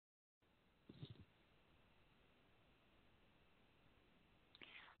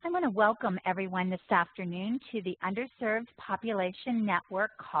I want to welcome everyone this afternoon to the Underserved Population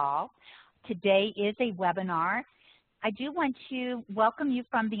Network call. Today is a webinar. I do want to welcome you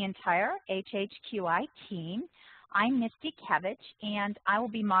from the entire HHQI team. I'm Misty Kevich, and I will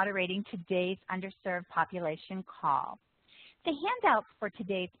be moderating today's Underserved Population call. The handouts for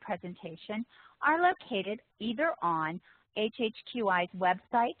today's presentation are located either on HHQI's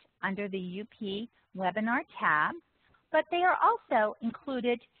website under the UP Webinar tab, but they are also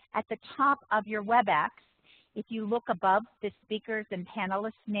included at the top of your WebEx. If you look above the speakers and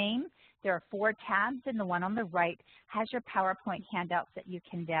panelists' name, there are 4 tabs, and the one on the right has your PowerPoint handouts that you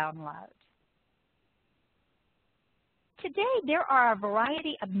can download. Today, there are a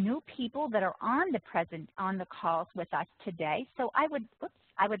variety of new people that are on the calls with us today. So I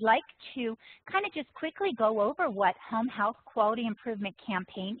would like to kind of just quickly go over what Home Health Quality Improvement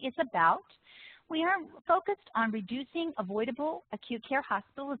Campaign is about. We are focused on reducing avoidable acute care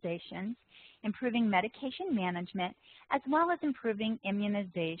hospitalizations, improving medication management, as well as improving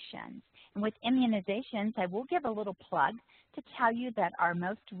immunizations. And with immunizations, I will give a little plug to tell you that our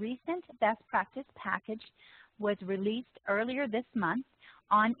most recent best practice package was released earlier this month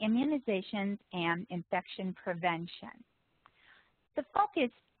on immunizations and infection prevention.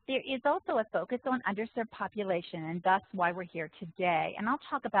 There is also a focus on underserved population, and thus why we're here today. And I'll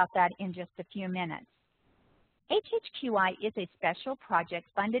talk about that in just a few minutes. HHQI is a special project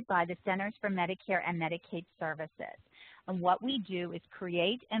funded by the Centers for Medicare and Medicaid Services. And what we do is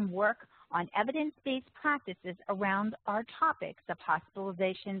create and work on evidence-based practices around our topics of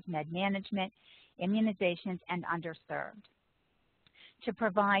hospitalizations, med management, immunizations, and underserved. To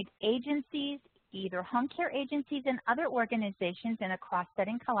provide agencies, either home care agencies and other organizations in a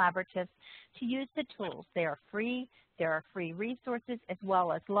cross-setting collaboratives to use the tools. They are free. There are free resources as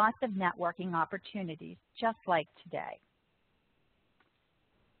well as lots of networking opportunities, just like today.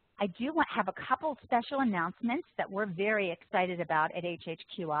 I do have a couple special announcements that we're very excited about at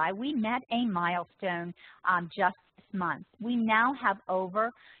HHQI. We met a milestone just this month. We now have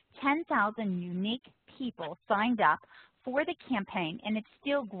over 10,000 unique people signed up for the campaign, and it's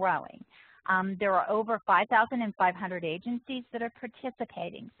still growing. There are over 5,500 agencies that are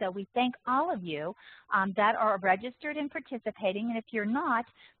participating. So we thank all of you that are registered and participating. And if you're not,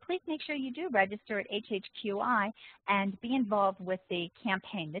 please make sure you do register at HHQI and be involved with the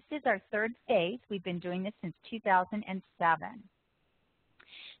campaign. This is our 3rd phase. We've been doing this since 2007.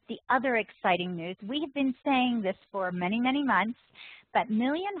 The other exciting news, we have been saying this for many, many months, but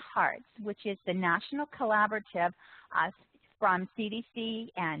Million Hearts, which is the national collaborative from CDC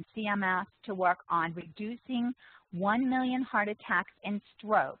and CMS to work on reducing 1 million heart attacks and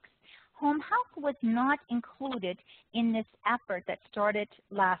strokes. Home health was not included in this effort that started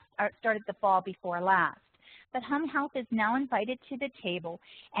the fall before last. But home health is now invited to the table,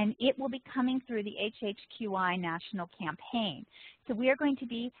 and it will be coming through the HHQI national campaign. So we are going to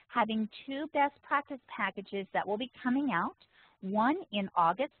be having 2 best practice packages that will be coming out, one in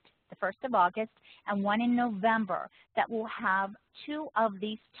August, the 1st of August, and one in November that will have 2 of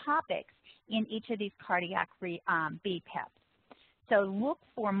these topics in each of these cardiac BPIPs. So look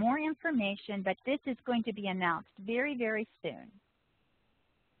for more information, but this is going to be announced very, very soon.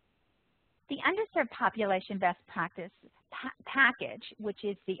 The Underserved Population Best Practice Package, which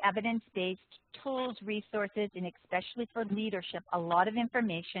is the evidence-based tools, resources, and especially for leadership, a lot of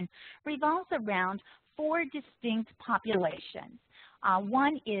information, revolves around 4 distinct populations.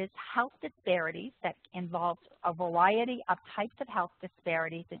 One is health disparities that involves a variety of types of health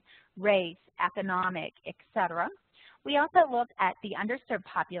disparities, race, economic, etc. We also look at the underserved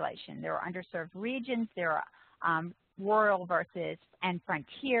population. There are underserved regions. There are rural versus and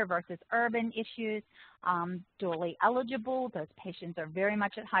frontier versus urban issues, dually eligible. Those patients are very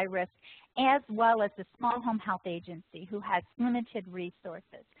much at high risk, as well as the small home health agency who has limited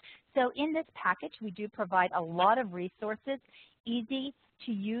resources. So in this package, we do provide a lot of resources, easy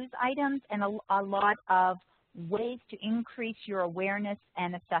to use items, and a lot of ways to increase your awareness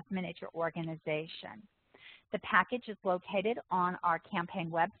and assessment at your organization. The package is located on our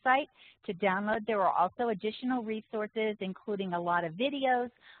campaign website. To download, there are also additional resources, including a lot of videos,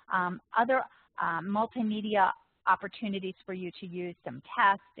 other multimedia opportunities for you to use, some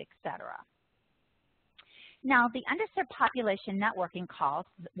tests, etc. Now, the Underserved Population Networking calls,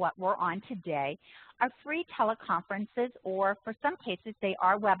 what we're on today, are free teleconferences, or for some cases, they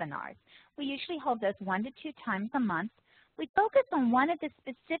are webinars. We usually hold those 1 to 2 times a month. We focus on one of the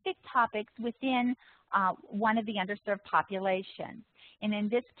specific topics within one of the underserved populations. And in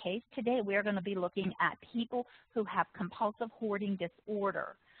this case, today, we are going to be looking at people who have compulsive hoarding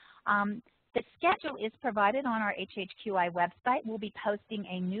disorder. The schedule is provided on our HHQI website. We'll be posting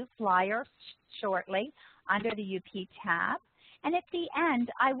a new flyer shortly under the UP tab. And at the end,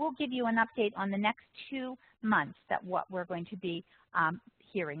 I will give you an update on the next 2 months that what we're going to be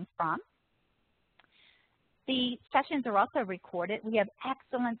hearing from. The sessions are also recorded. We have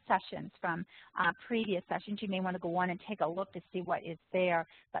excellent sessions from previous sessions. You may want to go on and take a look to see what is there,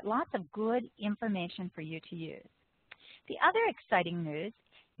 but lots of good information for you to use. The other exciting news,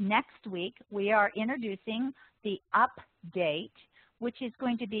 next week we are introducing the Update, which is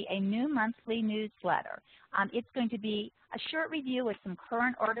going to be a new monthly newsletter. It's going to be a short review of some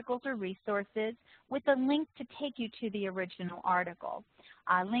current articles or resources with a link to take you to the original article.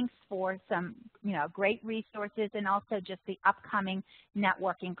 Links for some great resources and also just the upcoming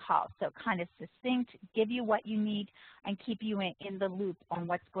networking calls. So kind of succinct, give you what you need, and keep you in the loop on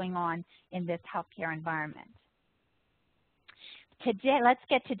what's going on in this healthcare environment. Today, let's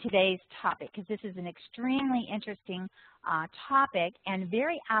get to today's topic, because this is an extremely interesting topic and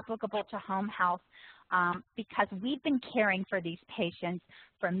very applicable to home health, because we've been caring for these patients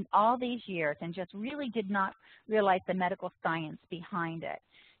for all these years and just really did not realize the medical science behind it.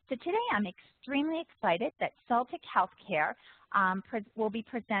 So today I'm extremely excited that Celtic Healthcare will be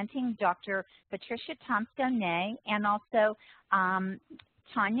presenting Dr. Patricia Tomsko-Ney and also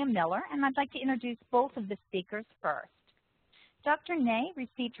Tanya Miller, and I'd like to introduce both of the speakers first. Dr. Ney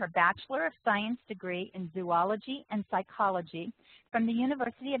received her Bachelor of Science degree in Zoology and Psychology from the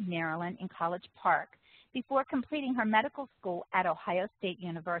University of Maryland in College Park before completing her medical school at Ohio State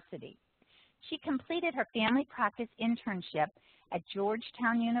University. She completed her family practice internship at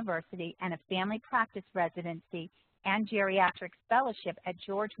Georgetown University and a family practice residency and geriatrics fellowship at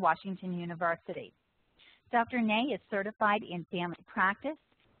George Washington University. Dr. Ney is certified in family practice,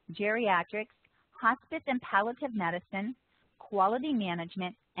 geriatrics, hospice and palliative medicine, quality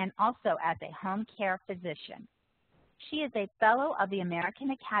management, and also as a home care physician. She is a fellow of the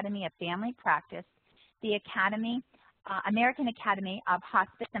American Academy of Family Practice, the American Academy of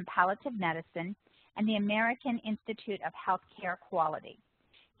Hospice and Palliative Medicine, and the American Institute of Healthcare Quality.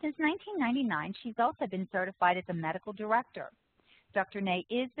 Since 1999, she's also been certified as a medical director. Dr. Ney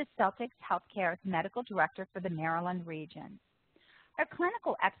is the Celtics Healthcare's medical director for the Maryland region. Her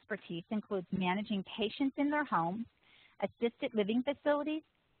clinical expertise includes managing patients in their homes, assisted living facilities,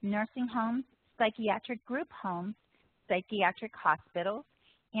 nursing homes, psychiatric group homes, psychiatric hospitals,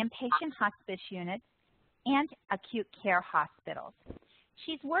 inpatient hospice units, and acute care hospitals.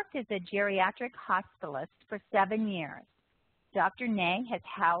 She's worked as a geriatric hospitalist for 7 years. Dr. Ney has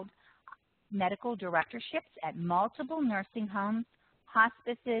held medical directorships at multiple nursing homes,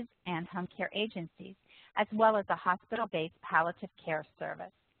 hospices, and home care agencies, as well as a hospital-based palliative care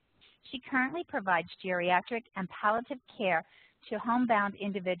service. She currently provides geriatric and palliative care to homebound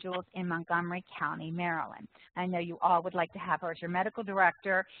individuals in Montgomery County, Maryland. I know you all would like to have her as your medical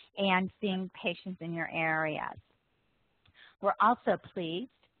director and seeing patients in your areas. We're also pleased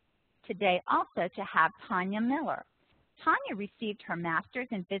today also to have Tanya Miller. Tanya received her master's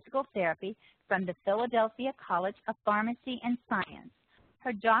in physical therapy from the Philadelphia College of Pharmacy and Science,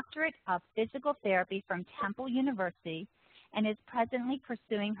 her doctorate of physical therapy from Temple University, and is presently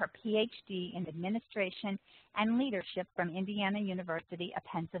pursuing her PhD in administration and leadership from Indiana University of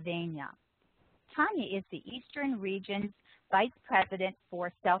Pennsylvania. Tanya is the Eastern Region's Vice President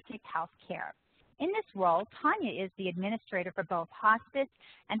for Celtic Healthcare. In this role, Tanya is the administrator for both hospice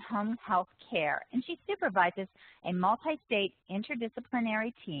and home health care, and she supervises a multi-state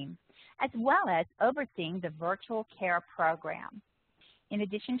interdisciplinary team, as well as overseeing the virtual care program. In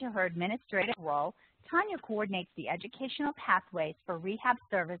addition to her administrative role, Tanya coordinates the educational pathways for rehab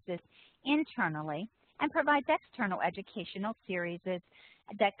services internally and provides external educational series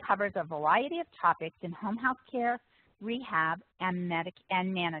that covers a variety of topics in home health care, rehab, and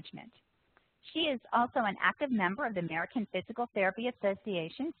management. She is also an active member of the American Physical Therapy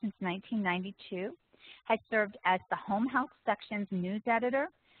Association since 1992, has served as the Home Health Section's news editor,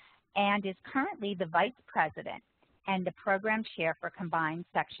 and is currently the Vice President and the Program Chair for Combined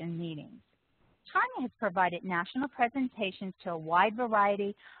Section meetings. Tanya has provided national presentations to a wide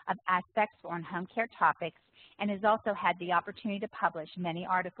variety of aspects on home care topics and has also had the opportunity to publish many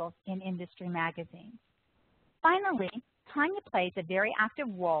articles in industry magazines. Finally, Tanya plays a very active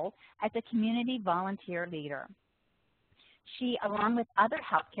role as a community volunteer leader. She, along with other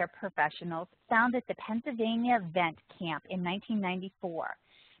healthcare professionals, founded the Pennsylvania Vent Camp in 1994.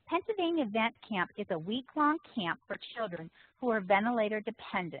 Pennsylvania Vent Camp is a week-long camp for children who are ventilator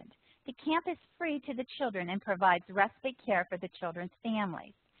dependent. The camp is free to the children and provides respite care for the children's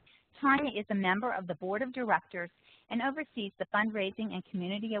families. Tanya is a member of the Board of Directors and oversees the fundraising and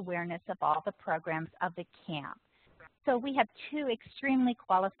community awareness of all the programs of the camp. So we have two extremely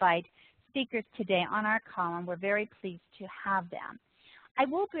qualified speakers today on our call, and we're very pleased to have them. I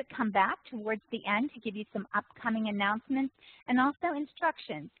will come back towards the end to give you some upcoming announcements and also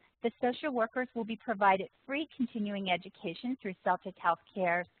instructions. The social workers will be provided free continuing education through Celtic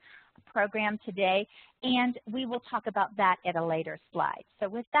Healthcare's program today, and we will talk about that at a later slide. So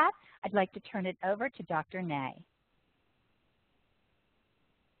with that, I'd like to turn it over to Dr. Ney.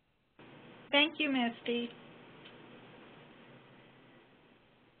 Thank you, Misty.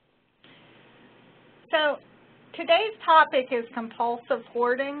 So today's topic is compulsive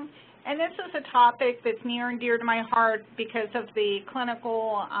hoarding, and this is a topic that's near and dear to my heart because of the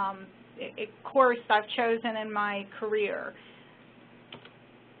clinical course I've chosen in my career.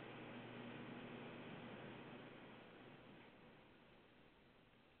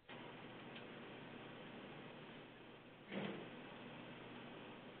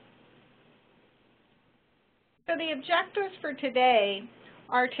 So the objectives for today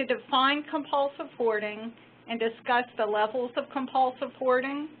are to define compulsive hoarding and discuss the levels of compulsive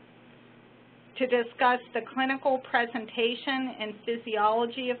hoarding, to discuss the clinical presentation and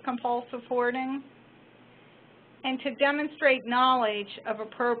physiology of compulsive hoarding, and to demonstrate knowledge of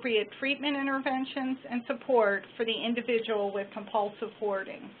appropriate treatment interventions and support for the individual with compulsive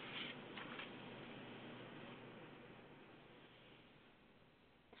hoarding.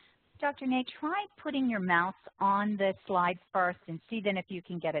 Dr. Ney, try putting your mouse on the slide first and see then if you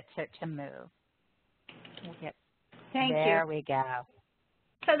can get it to move. Thank you. There we go.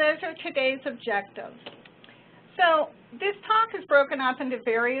 So those are today's objectives. So this talk is broken up into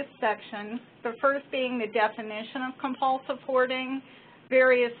various sections, the first being the definition of compulsive hoarding,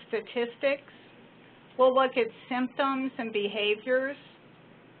 various statistics. We'll look at symptoms and behaviors,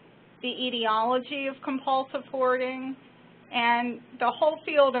 the etiology of compulsive hoarding, and the whole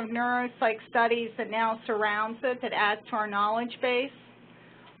field of neuropsych studies that now surrounds it that adds to our knowledge base.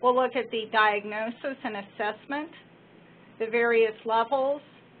 We'll look at the diagnosis and assessment, the various levels,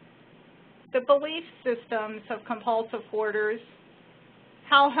 the belief systems of compulsive hoarders,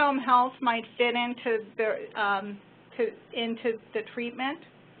 how home health might fit into the treatment,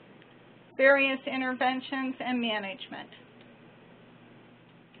 various interventions, and management.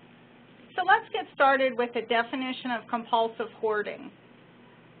 So let's get started with the definition of compulsive hoarding.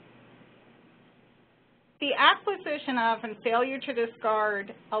 The acquisition of and failure to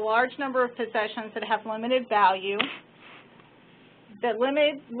discard a large number of possessions that have limited value, that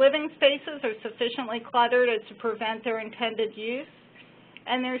living spaces are sufficiently cluttered as to prevent their intended use,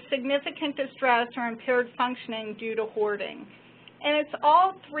 and there's significant distress or impaired functioning due to hoarding. And it's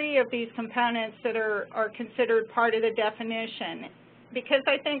all three of these components that are considered part of the definition, because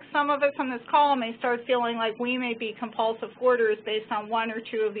I think some of us on this call may start feeling like we may be compulsive hoarders based on one or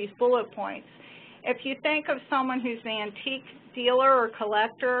two of these bullet points. If you think of someone who's an antique dealer or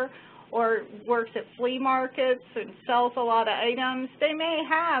collector or works at flea markets and sells a lot of items, they may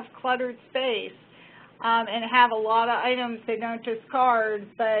have cluttered space and have a lot of items they don't discard,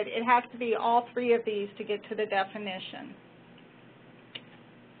 but it has to be all three of these to get to the definition.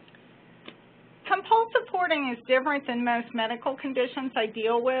 Compulsive hoarding is different than most medical conditions I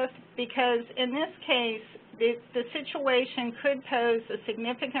deal with because in this case, the situation could pose a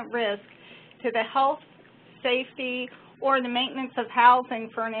significant risk to the health, safety, or the maintenance of housing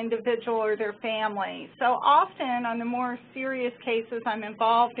for an individual or their family. So often on the more serious cases I'm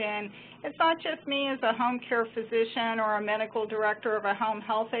involved in, it's not just me as a home care physician or a medical director of a home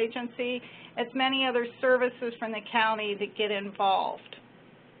health agency, it's many other services from the county that get involved.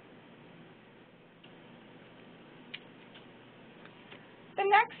 The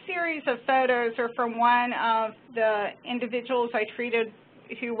next series of photos are from one of the individuals I treated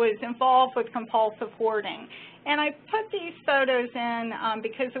who was involved with compulsive hoarding. And I put these photos in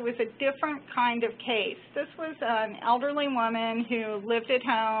because it was a different kind of case. This was an elderly woman who lived at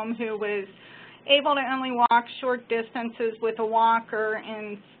home, who was able to only walk short distances with a walker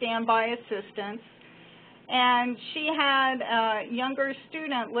and standby assistance. And she had a younger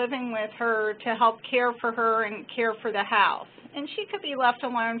student living with her to help care for her and care for the house. And she could be left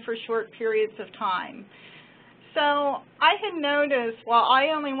alone for short periods of time. So I had noticed while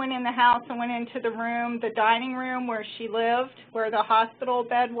I only went in the house and went into the room, the dining room where she lived, where the hospital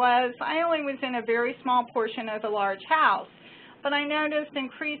bed was, I only was in a very small portion of the large house. But I noticed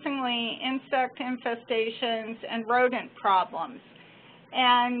increasingly insect infestations and rodent problems.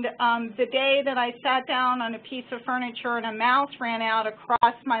 And the day that I sat down on a piece of furniture and a mouse ran out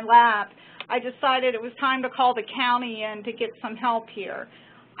across my lap, I decided it was time to call the county in to get some help here.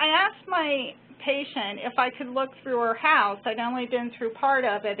 I asked my patient if I could look through her house. I'd only been through part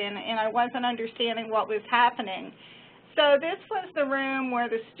of it, and I wasn't understanding what was happening. So this was the room where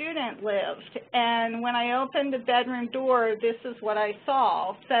the student lived, and when I opened the bedroom door, this is what I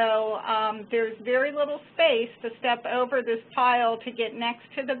saw. So there's very little space to step over this pile to get next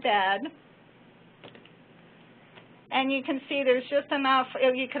to the bed. And you can see there's just enough,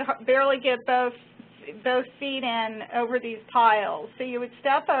 you could barely get both feet in over these piles. So you would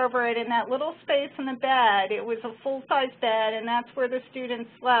step over it in that little space in the bed. It was a full-size bed, and that's where the students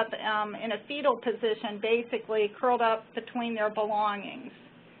slept in a fetal position, basically curled up between their belongings.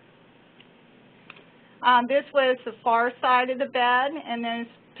 This was the far side of the bed, and those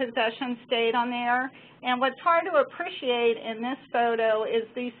possessions stayed on there. And what's hard to appreciate in this photo is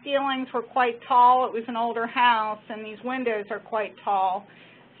these ceilings were quite tall. It was an older house, and these windows are quite tall.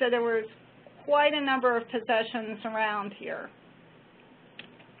 So there was quite a number of possessions around here.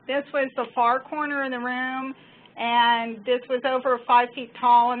 This was the far corner of the room, and this was over 5 feet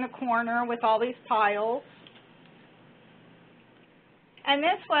tall in the corner with all these piles. And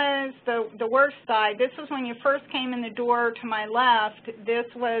this was the worst side. This was when you first came in the door to my left. This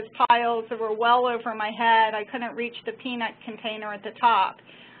was piles that were well over my head. I couldn't reach the peanut container at the top.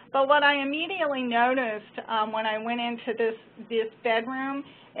 But what I immediately noticed when I went into this bedroom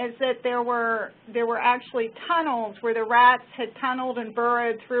is that there were actually tunnels where the rats had tunneled and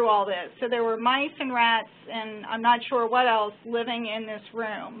burrowed through all this. So there were mice and rats, and I'm not sure what else, living in this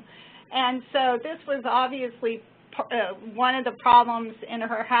room. And so this was obviously one of the problems in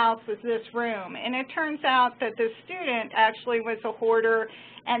her house was this room. And it turns out that the student actually was a hoarder,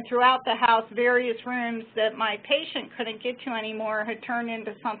 and throughout the house, various rooms that my patient couldn't get to anymore had turned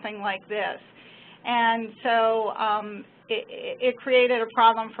into something like this. And so it created a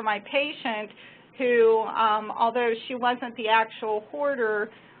problem for my patient who, although she wasn't the actual hoarder,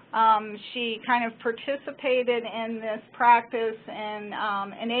 she kind of participated in this practice and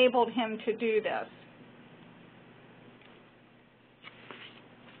enabled him to do this.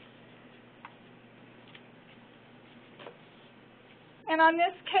 And on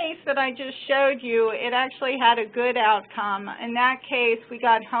this case that I just showed you, it actually had a good outcome. In that case, we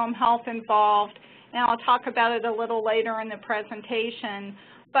got home health involved, and I'll talk about it a little later in the presentation.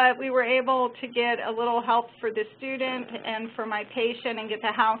 But we were able to get a little help for the student and for my patient and get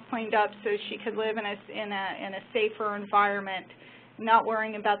the house cleaned up so she could live in a safer environment, not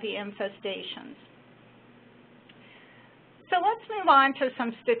worrying about the infestations. So let's move on to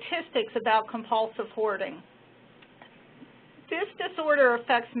some statistics about compulsive hoarding. This disorder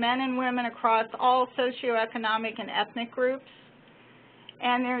affects men and women across all socioeconomic and ethnic groups,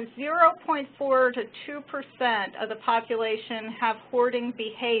 and there's 0.4 to 2% of the population have hoarding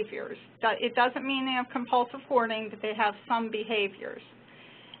behaviors. It doesn't mean they have compulsive hoarding, but they have some behaviors.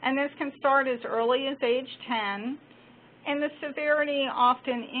 And this can start as early as age 10, and the severity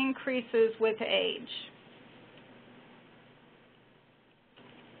often increases with age.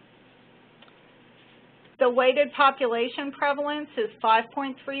 The weighted population prevalence is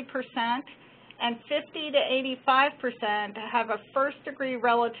 5.3%, and 50 to 85% have a first-degree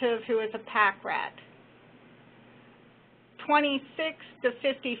relative who is a pack rat. 26 to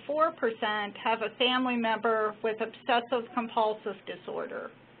 54% have a family member with obsessive-compulsive disorder.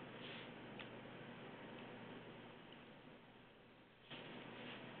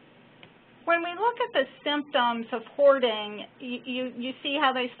 When we look at the symptoms of hoarding, you see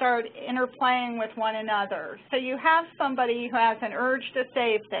how they start interplaying with one another. So you have somebody who has an urge to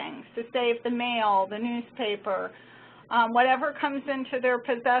save things, to save the mail, the newspaper, whatever comes into their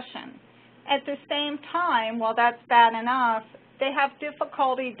possession. At the same time, while that's bad enough, they have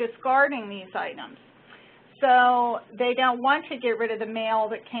difficulty discarding these items. So they don't want to get rid of the mail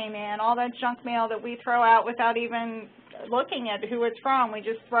that came in, all that junk mail that we throw out without even looking at who it's from. We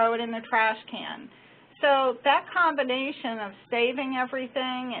just throw it in the trash can. So that combination of saving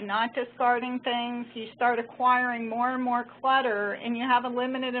everything and not discarding things, you start acquiring more and more clutter, and you have a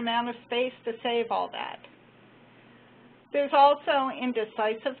limited amount of space to save all that. There's also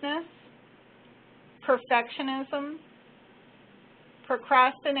indecisiveness, perfectionism,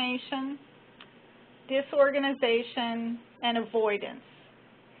 procrastination, disorganization, and avoidance.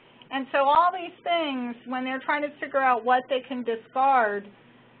 And so all these things, when they're trying to figure out what they can discard,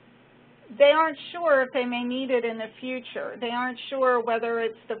 they aren't sure if they may need it in the future. They aren't sure whether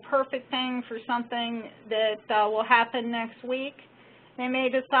it's the perfect thing for something that will happen next week. They may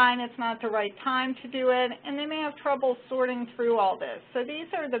decide it's not the right time to do it, and they may have trouble sorting through all this. So these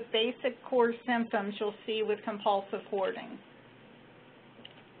are the basic core symptoms you'll see with compulsive hoarding.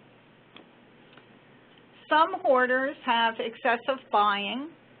 Some hoarders have excessive buying.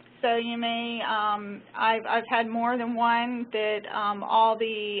 So you may, I've had more than one that all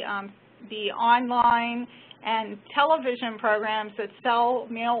the online and television programs that sell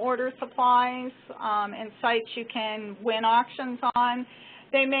mail order supplies and sites you can win auctions on,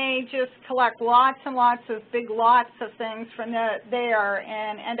 they may just collect lots and lots of big lots of things from there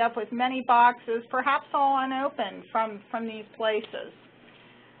and end up with many boxes, perhaps all unopened from these places.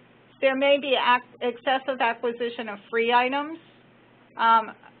 There may be excessive acquisition of free items.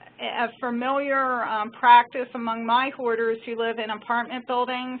 A familiar practice among my hoarders who live in apartment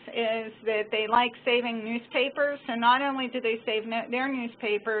buildings is that they like saving newspapers. So not only do they save their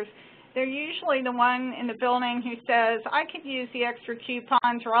newspapers, they're usually the one in the building who says, I could use the extra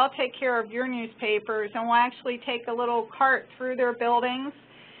coupons, or I'll take care of your newspapers, and will actually take a little cart through their buildings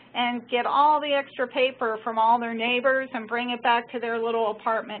and get all the extra paper from all their neighbors and bring it back to their little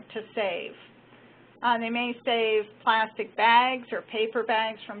apartment to save. They may save plastic bags or paper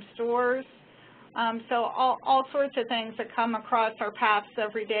bags from stores. So all sorts of things that come across our paths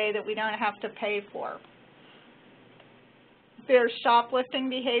every day that we don't have to pay for. There's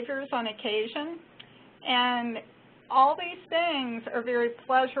shoplifting behaviors on occasion, and all these things are very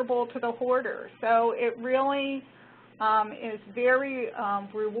pleasurable to the hoarder. So it really is very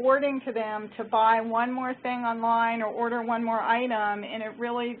rewarding to them to buy one more thing online or order one more item, and it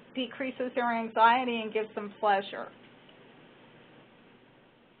really decreases their anxiety and gives them pleasure.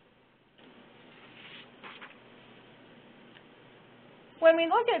 When we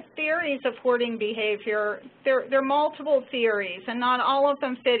look at theories of hoarding behavior, there are multiple theories, and not all of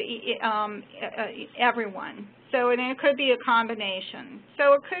them fit everyone. So it could be a combination.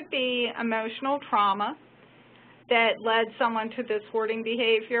 So it could be emotional trauma that led someone to this hoarding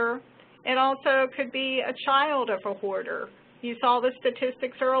behavior. It also could be a child of a hoarder. You saw the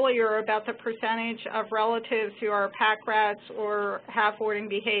statistics earlier about the percentage of relatives who are pack rats or have hoarding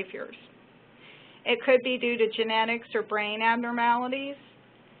behaviors. It could be due to genetics or brain abnormalities.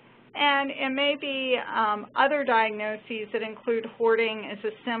 And it may be other diagnoses that include hoarding as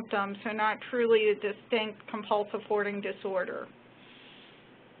a symptom, so not truly a distinct compulsive hoarding disorder.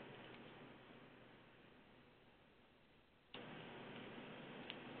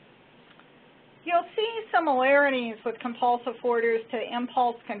 You'll see similarities with compulsive hoarders to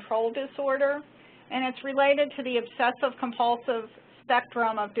impulse control disorder, and it's related to the obsessive compulsive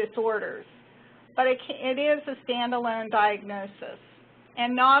spectrum of disorders. But it is a standalone diagnosis.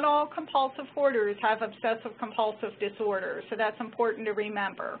 And not all compulsive hoarders have obsessive compulsive disorder, so that's important to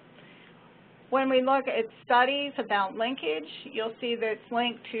remember. When we look at studies about linkage, you'll see that it's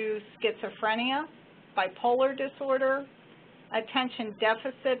linked to schizophrenia, bipolar disorder, attention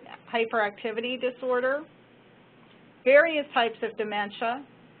deficit hyperactivity disorder, various types of dementia,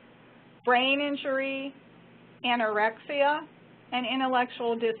 brain injury, anorexia, and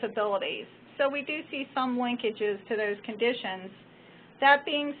intellectual disabilities. So we do see some linkages to those conditions. That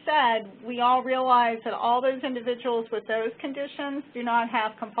being said, we all realize that all those individuals with those conditions do not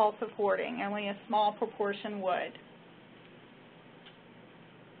have compulsive hoarding. Only a small proportion would.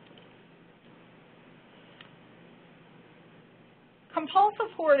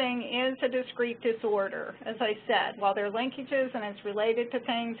 Compulsive hoarding is a discrete disorder, as I said. While there are linkages and it's related to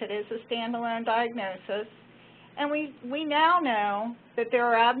things, it is a standalone diagnosis. And we now know that there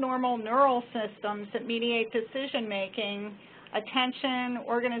are abnormal neural systems that mediate decision-making, attention,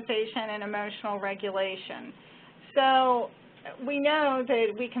 organization, and emotional regulation. So we know that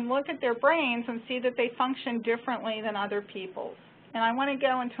we can look at their brains and see that they function differently than other people's. And I want to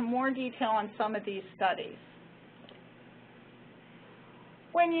go into more detail on some of these studies.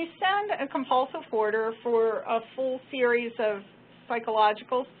 When you send a compulsive hoarder for a full series of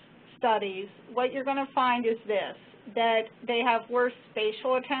psychological studies, what you're going to find is this, that they have worse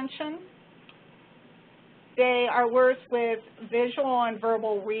spatial attention, they are worse with visual and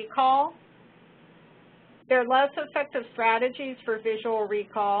verbal recall, they're less effective strategies for visual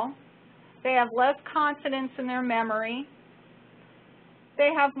recall, they have less confidence in their memory, they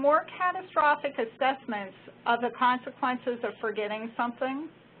have more catastrophic assessments of the consequences of forgetting something,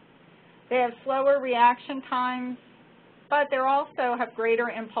 they have slower reaction times, but they also have greater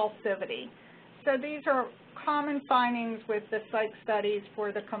impulsivity. So these are common findings with the psych studies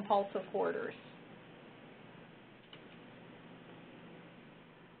for the compulsive hoarders.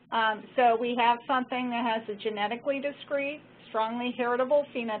 So we have something that has a genetically discrete, strongly heritable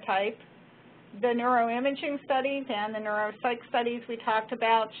phenotype. The neuroimaging studies and the neuropsych studies we talked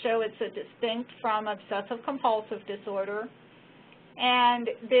about show it's a distinct from obsessive compulsive disorder. And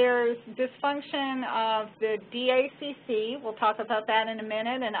there's dysfunction of the DACC, we'll talk about that in a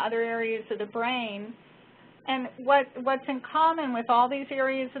minute, and other areas of the brain And what's in common with all these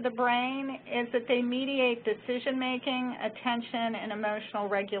areas of the brain is that they mediate decision-making, attention, and emotional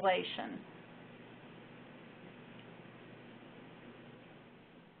regulation.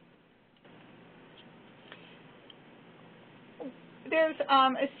 There's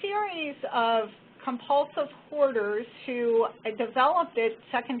a series of compulsive hoarders who developed it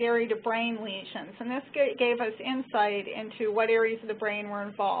secondary to brain lesions, and this gave us insight into what areas of the brain were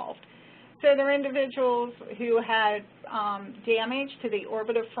involved. So there are individuals who had damage to the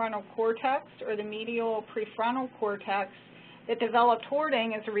orbitofrontal cortex or the medial prefrontal cortex that developed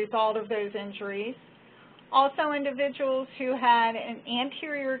hoarding as a result of those injuries. Also individuals who had an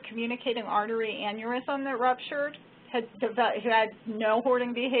anterior communicating artery aneurysm that ruptured, who had no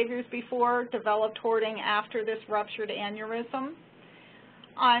hoarding behaviors before, developed hoarding after this ruptured aneurysm.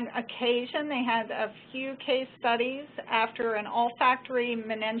 On occasion, they had a few case studies after an olfactory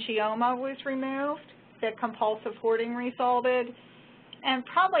meningioma was removed that compulsive hoarding resulted. And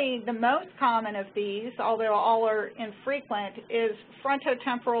probably the most common of these, although all are infrequent, is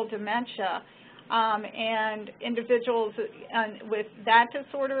frontotemporal dementia. And individuals with that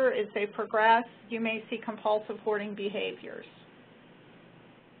disorder, as they progress, you may see compulsive hoarding behaviors.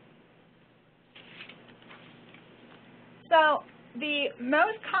 So the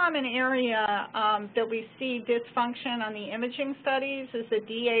most common area that we see dysfunction on the imaging studies is the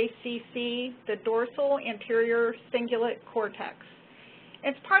DACC, the dorsal anterior cingulate cortex.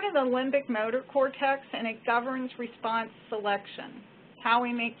 It's part of the limbic motor cortex, and it governs response selection, how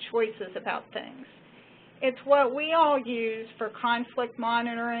we make choices about things. It's what we all use for conflict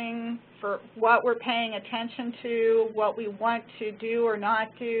monitoring, for what we're paying attention to, what we want to do or not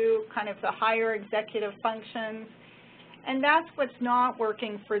do, kind of the higher executive functions. And that's what's not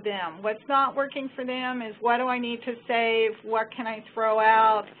working for them. What's not working for them is, what do I need to save? What can I throw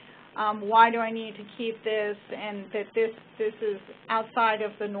out? Why do I need to keep this? And that this is outside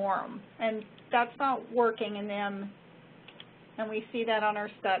of the norm. And that's not working in them, and we see that on our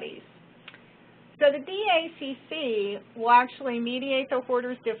studies. So the DACC will actually mediate the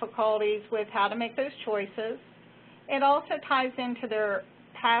hoarder's difficulties with how to make those choices. It also ties into their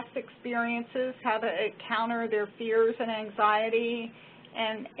past experiences, how to counter their fears and anxiety,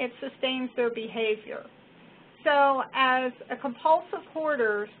 and it sustains their behavior. So as a compulsive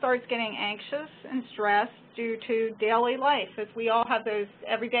hoarder starts getting anxious and stressed due to daily life, as we all have those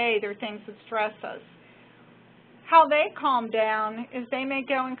every day, there are things that stress us. How they calm down is they may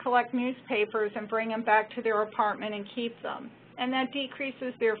go and collect newspapers and bring them back to their apartment and keep them, and that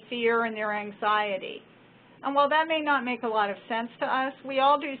decreases their fear and their anxiety. And while that may not make a lot of sense to us, we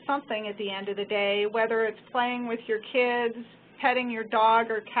all do something at the end of the day, whether it's playing with your kids, petting your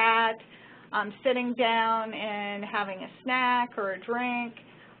dog or cat, sitting down and having a snack or a drink,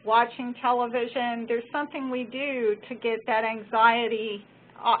 watching television. There's something we do to get that anxiety,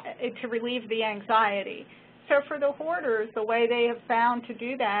 to relieve the anxiety. So for the hoarders, the way they have found to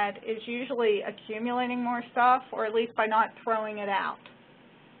do that is usually accumulating more stuff, or at least by not throwing it out.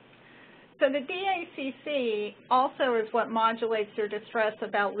 So the DACC also is what modulates their distress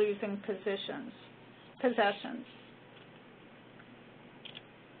about losing possessions.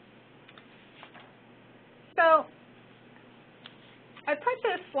 So I put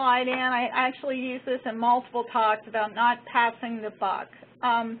this slide in. I actually use this in multiple talks about not passing the buck.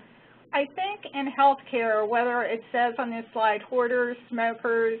 I think in healthcare, whether it says on this slide hoarders,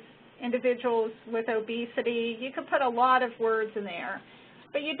 smokers, individuals with obesity, you could put a lot of words in there.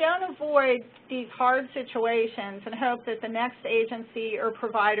 But you don't avoid these hard situations and hope that the next agency or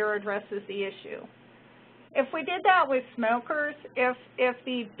provider addresses the issue. If we did that with smokers, if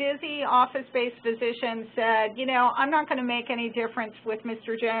the busy office-based physician said, you know, I'm not going to make any difference with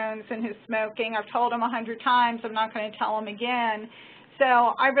Mr. Jones and his smoking. I've told him 100 times. I'm not going to tell him again. So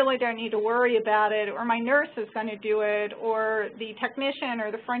I really don't need to worry about it, or my nurse is going to do it, or the technician or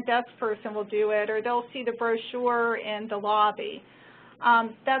the front desk person will do it, or they'll see the brochure in the lobby.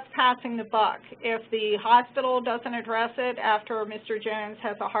 That's passing the buck. If the hospital doesn't address it after Mr. Jones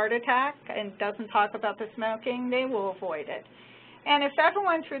has a heart attack and doesn't talk about the smoking, they will avoid it. And if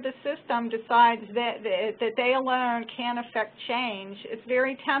everyone through the system decides that they alone can't affect change, it's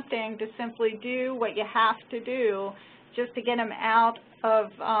very tempting to simply do what you have to do just to get them out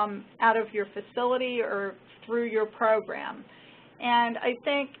of your facility or through your program. And I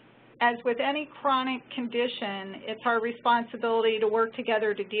think, as with any chronic condition, it's our responsibility to work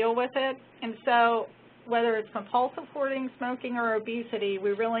together to deal with it. And so whether it's compulsive hoarding, smoking, or obesity,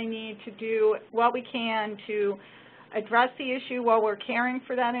 we really need to do what we can to address the issue while we're caring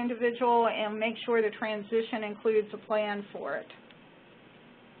for that individual and make sure the transition includes a plan for it.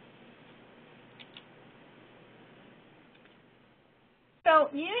 So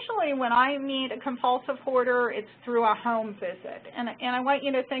usually when I meet a compulsive hoarder, it's through a home visit, and I want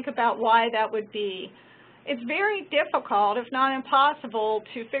you to think about why that would be. It's very difficult, if not impossible,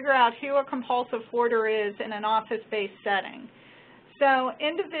 to figure out who a compulsive hoarder is in an office-based setting. So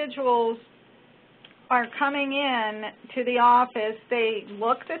individuals are coming in to the office. They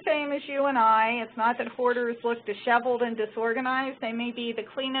look the same as you and I. It's not that hoarders look disheveled and disorganized. They may be the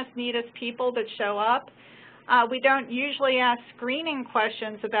cleanest, neatest people that show up. We don't usually ask screening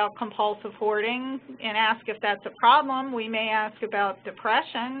questions about compulsive hoarding and ask if that's a problem. We may ask about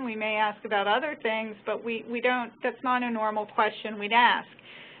depression. We may ask about other things, but we don't, that's not a normal question we'd ask.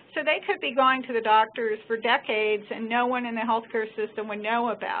 So they could be going to the doctors for decades and no one in the healthcare system would know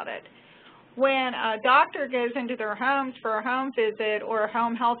about it. When a doctor goes into their homes for a home visit, or a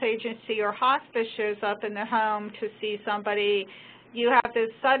home health agency or hospice shows up in the home to see somebody, you have this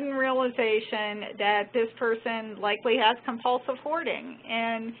sudden realization that this person likely has compulsive hoarding.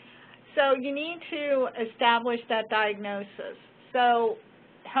 And so you need to establish that diagnosis. So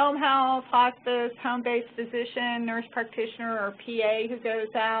home health, hospice, home-based physician, nurse practitioner, or PA who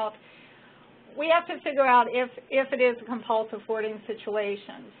goes out, we have to figure out if it is a compulsive hoarding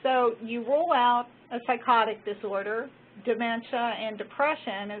situation. So you rule out a psychotic disorder, dementia, and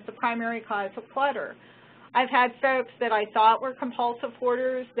depression as the primary cause of clutter. I've had folks that I thought were compulsive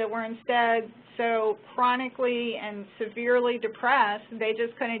hoarders that were instead so chronically and severely depressed, they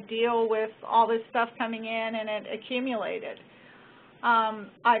just couldn't deal with all this stuff coming in and it accumulated.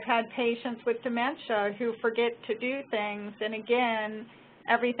 I've had patients with dementia who forget to do things, and again,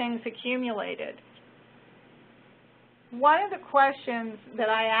 everything's accumulated. One of the questions that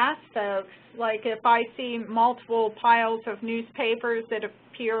I ask folks, like if I see multiple piles of newspapers that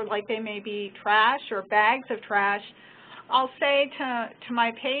appear like they may be trash or bags of trash, I'll say to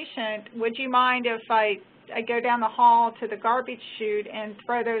my patient, would you mind if I go down the hall to the garbage chute and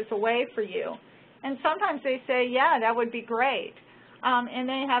throw those away for you? And sometimes they say, yeah, that would be great. And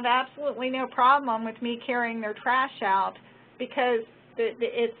they have absolutely no problem with me carrying their trash out, because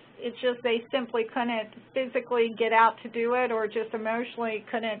it's just they simply couldn't physically get out to do it, or just emotionally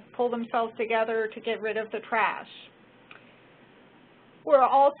couldn't pull themselves together to get rid of the trash. We'll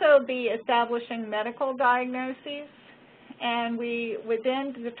also be establishing medical diagnoses, and we would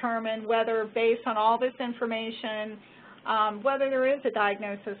then determine whether, based on all this information, whether there is a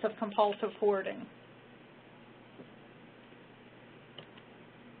diagnosis of compulsive hoarding.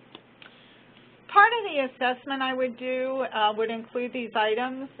 Part of the assessment I would do would include these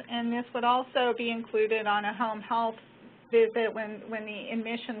items, and this would also be included on a home health visit when the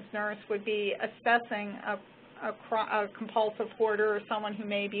admissions nurse would be assessing a compulsive hoarder, or someone who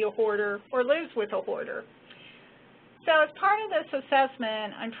may be a hoarder or lives with a hoarder. So as part of this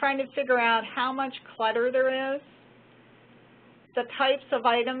assessment, I'm trying to figure out how much clutter there is, the types of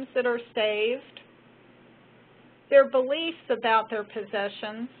items that are saved, their beliefs about their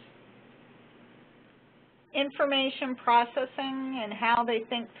possessions, information processing and how they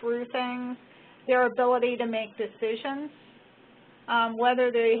think through things, their ability to make decisions,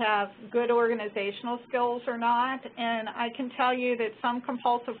 whether they have good organizational skills or not. And I can tell you that some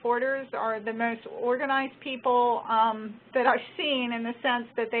compulsive hoarders are the most organized people that I've seen, in the sense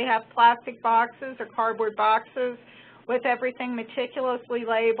that they have plastic boxes or cardboard boxes with everything meticulously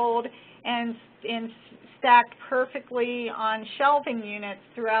labeled and stacked perfectly on shelving units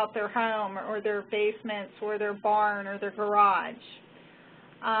throughout their home or their basements or their barn or their garage.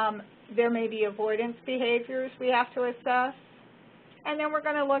 There may be avoidance behaviors we have to assess. And then we're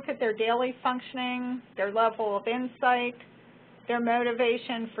going to look at their daily functioning, their level of insight, their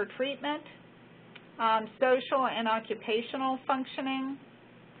motivation for treatment, social and occupational functioning,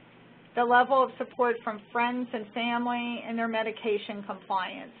 the level of support from friends and family, and their medication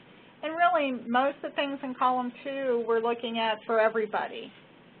compliance. And really, most of the things in column 2 we're looking at for everybody.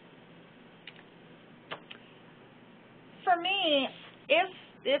 For me,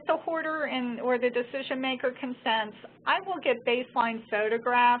 if the hoarder or the decision maker consents, I will get baseline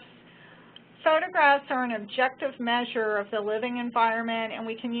photographs. Photographs are an objective measure of the living environment, and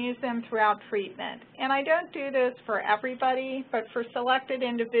we can use them throughout treatment. And I don't do this for everybody, but for selected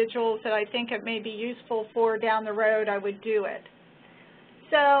individuals that I think it may be useful for down the road, I would do it.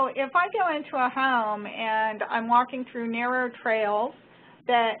 So if I go into a home and I'm walking through narrow trails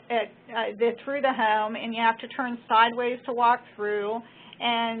that through the home, and you have to turn sideways to walk through,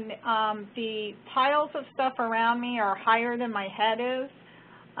 and the piles of stuff around me are higher than my head is,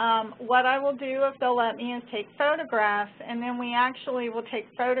 what I will do, if they'll let me, is take photographs, and then we actually will take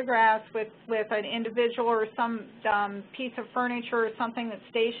photographs with an individual or some piece of furniture or something that's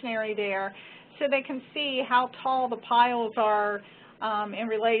stationary there, so they can see how tall the piles are in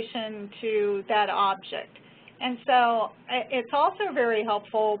relation to that object. And so it's also very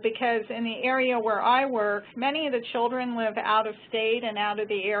helpful because in the area where I work, many of the children live out of state and out of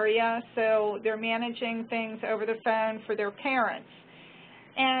the area, so they're managing things over the phone for their parents.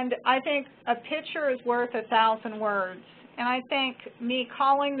 And I think a picture is worth 1,000 words. And I think me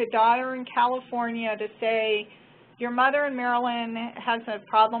calling the daughter in California to say, your mother in Maryland has a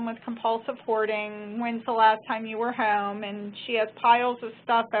problem with compulsive hoarding, when's the last time you were home, and she has piles of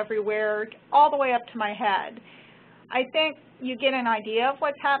stuff everywhere, all the way up to my head. I think you get an idea of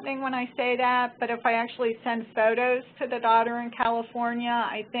what's happening when I say that, but if I actually send photos to the daughter in California,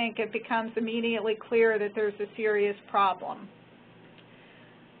 I think it becomes immediately clear that there's a serious problem.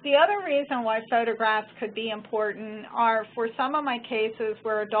 The other reason why photographs could be important are for some of my cases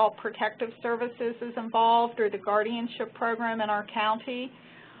where Adult Protective Services is involved or the guardianship program in our county.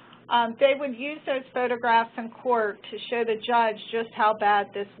 They would use those photographs in court to show the judge just how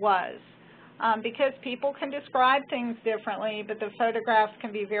bad this was. Because people can describe things differently, but the photographs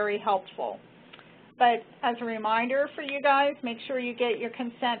can be very helpful. But as a reminder for you guys, make sure you get your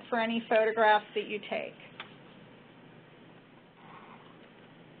consent for any photographs that you take.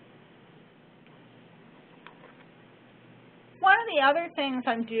 One of the other things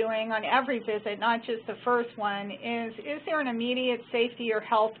I'm doing on every visit, not just the first one, is there an immediate safety or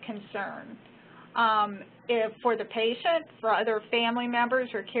health concern? If for the patient, for other family members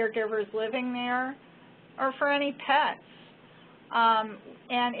or caregivers living there, or for any pets.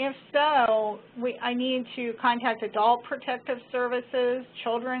 And if so, I need to contact Adult Protective Services,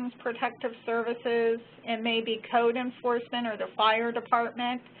 Children's Protective Services, and maybe code enforcement or the fire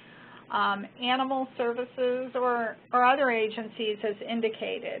department, animal services, or other agencies as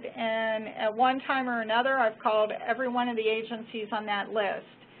indicated. And at one time or another, I've called every one of the agencies on that list.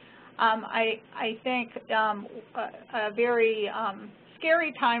 I think a very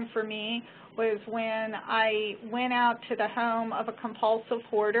scary time for me was when I went out to the home of a compulsive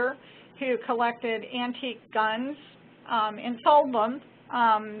hoarder who collected antique guns and sold them,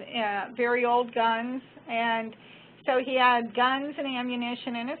 very old guns. And so he had guns and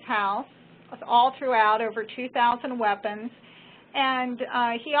ammunition in his house, all throughout, over 2,000 weapons. And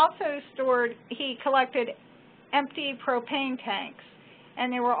he collected empty propane tanks.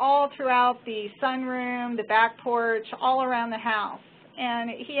 And they were all throughout the sunroom, the back porch, all around the house. And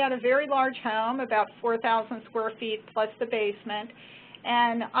he had a very large home, about 4,000 square feet plus the basement.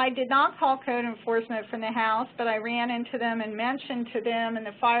 And I did not call code enforcement from the house, but I ran into them and mentioned to them in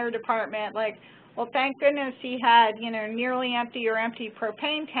the fire department, like, well, thank goodness he had, nearly empty or empty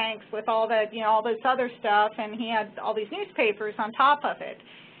propane tanks with all that, all this other stuff, and he had all these newspapers on top of it.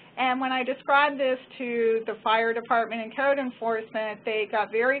 And when I described this to the fire department and code enforcement, they got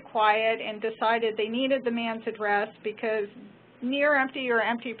very quiet and decided they needed the man's address because near empty or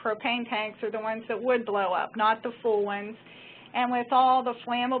empty propane tanks are the ones that would blow up, not the full ones. And with all the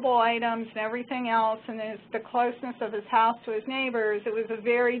flammable items and everything else and the closeness of his house to his neighbors, it was a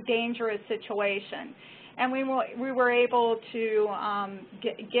very dangerous situation. And we were able to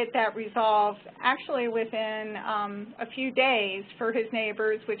get that resolved actually within a few days for his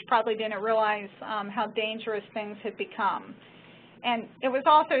neighbors, which probably didn't realize how dangerous things had become. And it was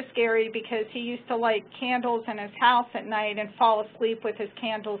also scary because he used to light candles in his house at night and fall asleep with his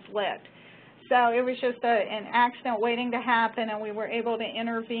candles lit. So it was just an accident waiting to happen, and we were able to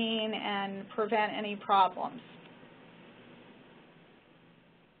intervene and prevent any problems.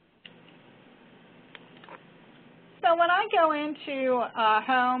 So when I go into a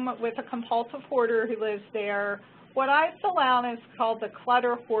home with a compulsive hoarder who lives there, what I fill out is called the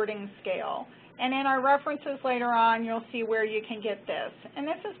clutter hoarding scale. And in our references later on, you'll see where you can get this. And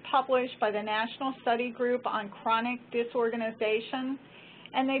this is published by the National Study Group on Chronic Disorganization.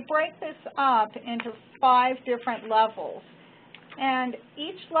 And they break this up into 5 different levels. And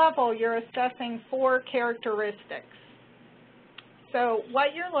each level, you're assessing 4 characteristics. So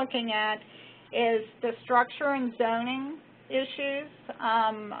what you're looking at is the structure and zoning issues,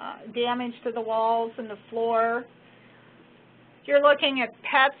 damage to the walls and the floor. You're looking at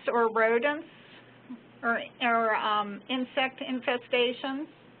pets or rodents or insect infestations.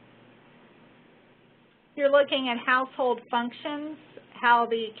 You're looking at household functions, how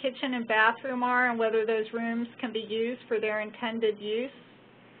the kitchen and bathroom are and whether those rooms can be used for their intended use.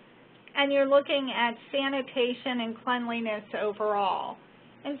 And you're looking at sanitation and cleanliness overall.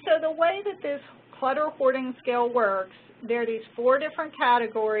 And so the way that this clutter hoarding scale works, there are these 4 different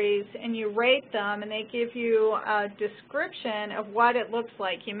categories, and you rate them, and they give you a description of what it looks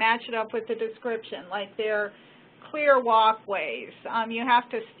like. You match it up with the description, like they're clear walkways. You have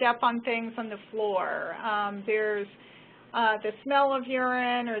to step on things on the floor. There's the smell of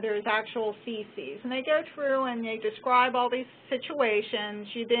urine, or there's actual feces. And they go through and they describe all these situations.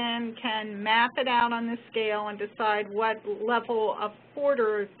 You then can map it out on the scale and decide what level of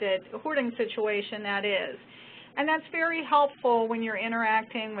hoarding situation that is. And that's very helpful when you're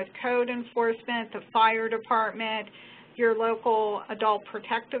interacting with code enforcement, the fire department, your local adult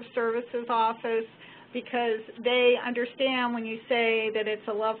protective services office, because they understand when you say that it's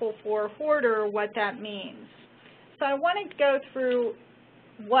a level 4 hoarder, what that means. So I want to go through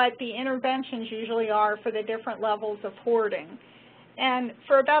what the interventions usually are for the different levels of hoarding. And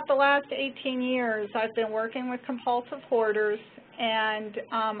for about the last 18 years, I've been working with compulsive hoarders, and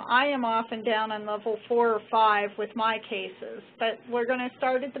I am often down on level 4 or 5 with my cases, but we're going to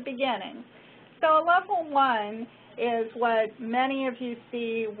start at the beginning. So level 1 is what many of you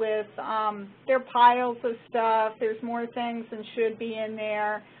see with their piles of stuff. There's more things than should be in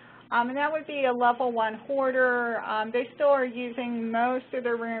there. And that would be a level 1 hoarder. They still are using most of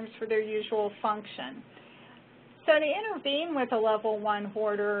their rooms for their usual function. So to intervene with a level 1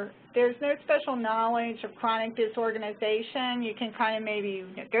 hoarder, there's no special knowledge of chronic disorganization. You can kind of maybe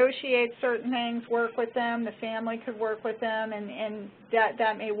negotiate certain things, work with them, the family could work with them, and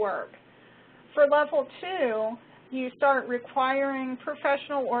that may work. For level 2, you start requiring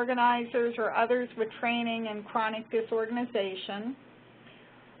professional organizers or others with training in chronic disorganization.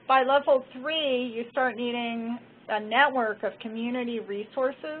 By level 3, you start needing a network of community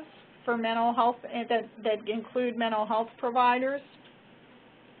resources for mental health that include mental health providers.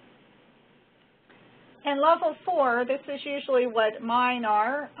 And level 4, this is usually what mine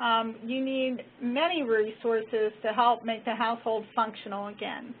are, you need many resources to help make the household functional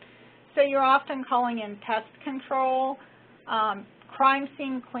again. So you're often calling in pest control, crime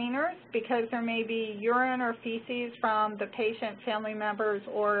scene cleaners, because there may be urine or feces from the patient, family members,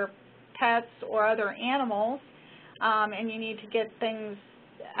 or pets or other animals, and you need to get things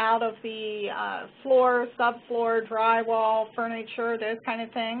out of the floor, subfloor, drywall, furniture, those kind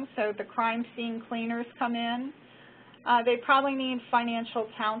of things. So the crime scene cleaners come in. They probably need financial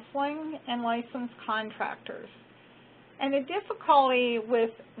counseling and licensed contractors. And the difficulty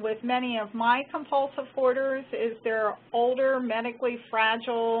with many of my compulsive hoarders is they're older, medically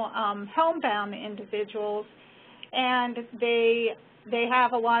fragile, homebound individuals, and they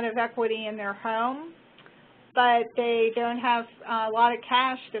have a lot of equity in their home, but they don't have a lot of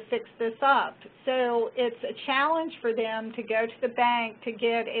cash to fix this up. So it's a challenge for them to go to the bank to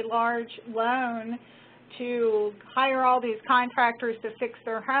get a large loan to hire all these contractors to fix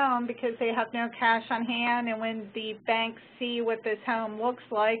their home because they have no cash on hand, and when the banks see what this home looks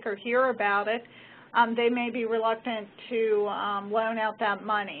like or hear about it, they may be reluctant to loan out that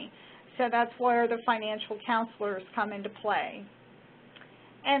money. So that's where the financial counselors come into play.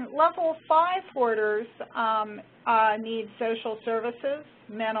 And level 5 hoarders need social services,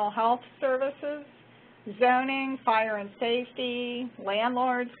 mental health services, zoning, fire and safety,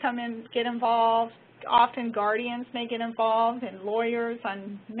 landlords come in, get involved. Often guardians may get involved, and lawyers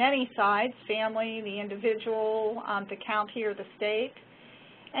on many sides, family, the individual, the county, or the state.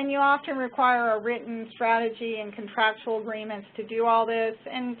 And you often require a written strategy and contractual agreements to do all this,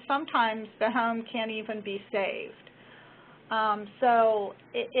 and sometimes the home can't even be saved. So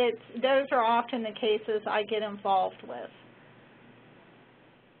those are often the cases I get involved with.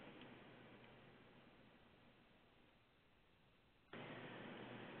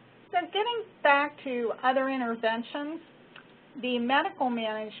 So getting back to other interventions, the medical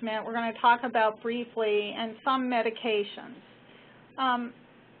management we're going to talk about briefly, and some medications.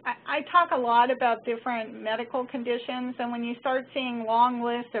 I talk a lot about different medical conditions, and when you start seeing long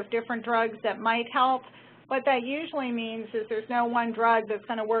lists of different drugs that might help, what that usually means is there's no one drug that's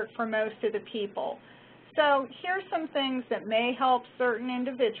going to work for most of the people. So here's some things that may help certain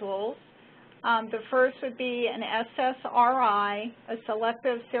individuals. The first would be an SSRI, a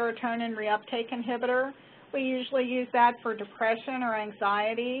selective serotonin reuptake inhibitor. We usually use that for depression or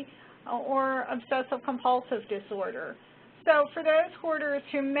anxiety or obsessive compulsive disorder. So for those hoarders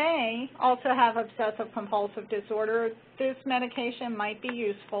who may also have obsessive compulsive disorder, this medication might be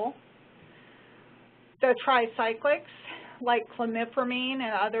useful. The tricyclics, like clomipramine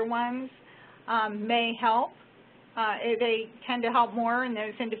and other ones, may help. They tend to help more in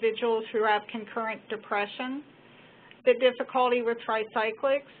those individuals who have concurrent depression. The difficulty with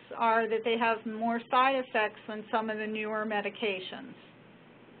tricyclics are that they have more side effects than some of the newer medications.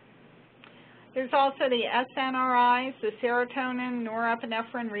 There's also the SNRIs, the serotonin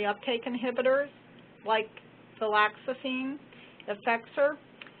norepinephrine reuptake inhibitors, like vilaxifene, Effexor.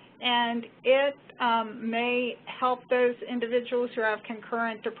 and it may help those individuals who have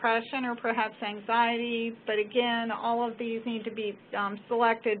concurrent depression or perhaps anxiety, but again, all of these need to be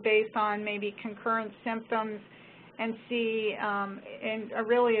selected based on maybe concurrent symptoms and see,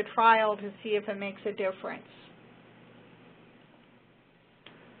 really a trial to see if it makes a difference.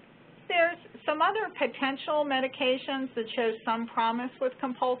 There's some other potential medications that show some promise with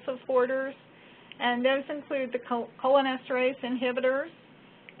compulsive hoarders, and those include the cholinesterase inhibitors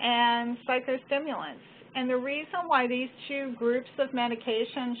and psychostimulants. And the reason why these two groups of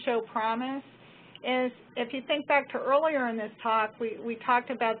medications show promise is, if you think back to earlier in this talk, we talked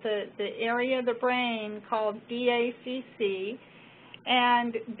about the area of the brain called DACC,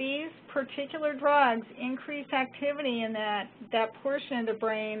 and these particular drugs increase activity in that portion of the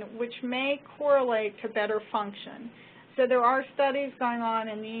brain, which may correlate to better function. So there are studies going on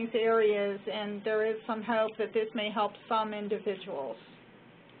in these areas, and there is some hope that this may help some individuals.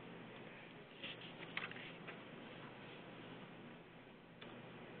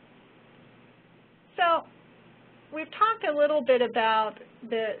 So we've talked a little bit about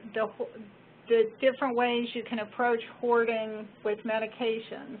the different ways you can approach hoarding with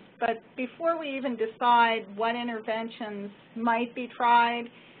medications, but before we even decide what interventions might be tried,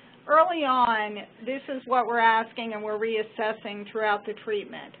 early on, this is what we're asking and we're reassessing throughout the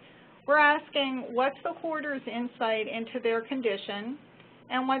treatment. We're asking, what's the hoarder's insight into their condition,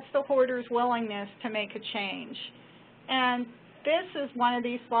 and what's the hoarder's willingness to make a change? And this is one of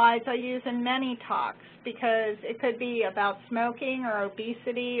these slides I use in many talks, because it could be about smoking or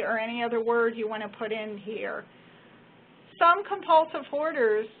obesity or any other word you want to put in here. Some compulsive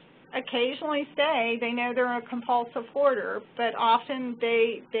hoarders occasionally say they know they're a compulsive hoarder, but often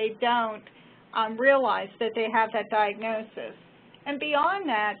they don't realize that they have that diagnosis. And beyond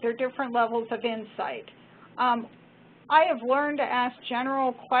that, there are different levels of insight. I have learned to ask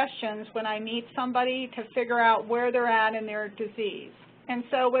general questions when I meet somebody to figure out where they're at in their disease. And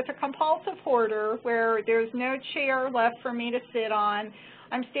so with a compulsive hoarder, where there's no chair left for me to sit on,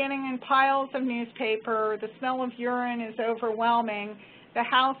 I'm standing in piles of newspaper, the smell of urine is overwhelming, the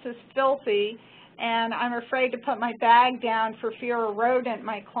house is filthy, and I'm afraid to put my bag down for fear a rodent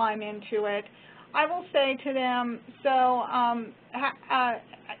might climb into it, I will say to them, so,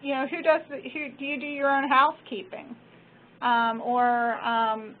 you know, do you do your own housekeeping? How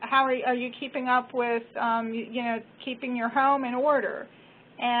are you keeping up with, you know, keeping your home in order?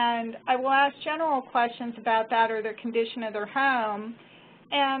 And I will ask general questions about that or the condition of their home.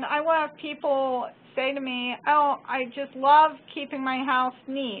 And I will have people say to me, oh, I just love keeping my house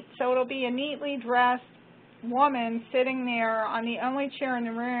neat. So it'll be a neatly dressed woman sitting there on the only chair in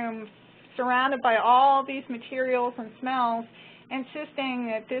the room, surrounded by all these materials and smells, insisting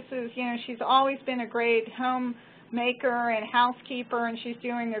that this is, you know, she's always been a great homemaker and housekeeper, and she's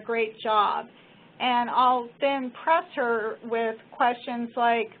doing a great job. And I'll then press her with questions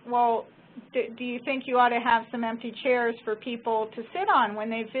like, well, do you think you ought to have some empty chairs for people to sit on when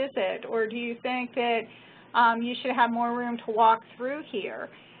they visit? Or do you think that you should have more room to walk through here?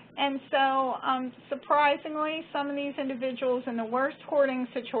 And so, surprisingly, some of these individuals in the worst hoarding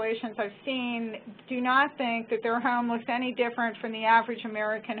situations I've seen do not think that their home looks any different from the average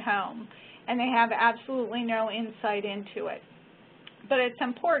American home, and they have absolutely no insight into it. But it's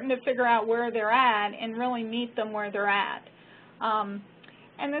important to figure out where they're at and really meet them where they're at.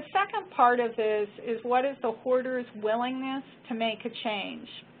 And the second part of this is, what is the hoarder's willingness to make a change?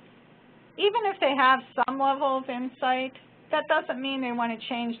 Even if they have some level of insight, that doesn't mean they want to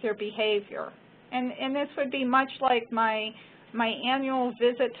change their behavior. And this would be much like my annual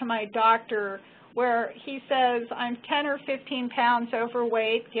visit to my doctor, where he says I'm 10 or 15 pounds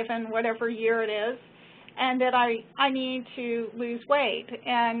overweight, given whatever year it is, and that I need to lose weight.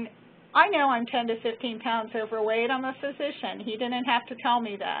 And I know I'm 10 to 15 pounds overweight. I'm a physician. He didn't have to tell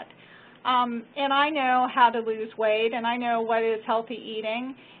me that. And I know how to lose weight, and I know what is healthy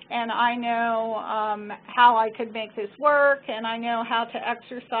eating, and I know how I could make this work, and I know how to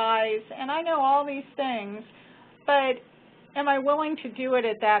exercise, and I know all these things, but am I willing to do it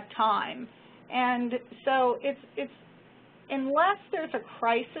at that time? And so it's unless there's a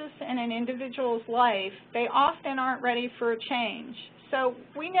crisis in an individual's life, they often aren't ready for a change. So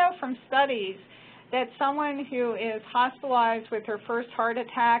we know from studies that someone who is hospitalized with their first heart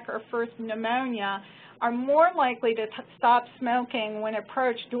attack or first pneumonia are more likely to stop smoking when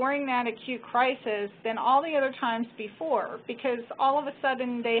approached during that acute crisis than all the other times before, because all of a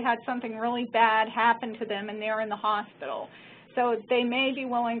sudden they had something really bad happen to them and they're in the hospital. So they may be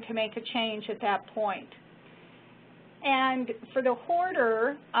willing to make a change at that point. And for the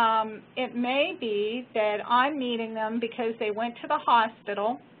hoarder, it may be that I'm meeting them because they went to the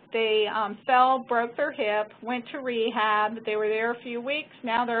hospital They fell, broke their hip, went to rehab. They were there a few weeks.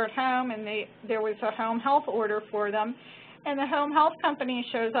 Now they're at home, and there was a home health order for them. And the home health company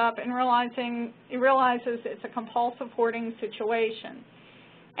shows up and realizes it's a compulsive hoarding situation.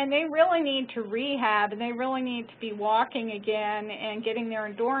 And they really need to rehab, and they really need to be walking again and getting their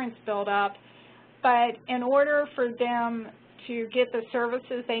endurance built up. But in order for them to get the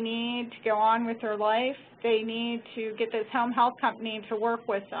services they need to go on with their life, they need to get this home health company to work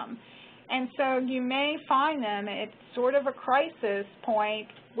with them. And so you may find them at sort of a crisis point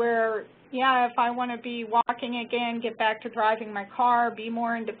where, yeah, if I want to be walking again, get back to driving my car, be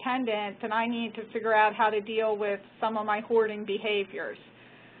more independent, then I need to figure out how to deal with some of my hoarding behaviors.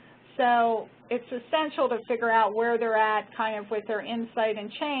 So it's essential to figure out where they're at kind of with their insight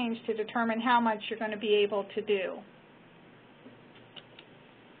and change to determine how much you're going to be able to do.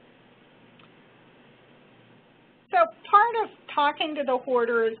 So part of talking to the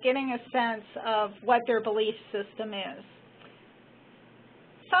hoarder is getting a sense of what their belief system is.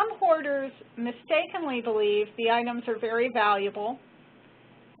 Some hoarders mistakenly believe the items are very valuable.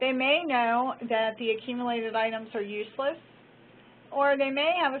 They may know that the accumulated items are useless, or they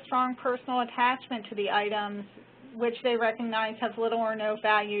may have a strong personal attachment to the items, which they recognize have little or no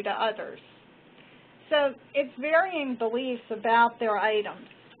value to others. So it's varying beliefs about their items.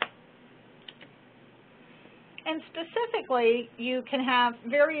 And specifically, you can have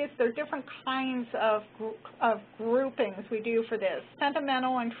there are different kinds of groupings we do for this: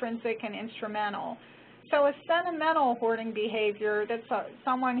 sentimental, intrinsic, and instrumental. So a sentimental hoarding behavior, that's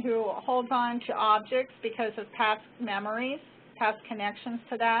someone who holds on to objects because of past memories, past connections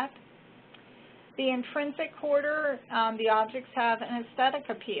to that. The intrinsic hoarder, the objects have an aesthetic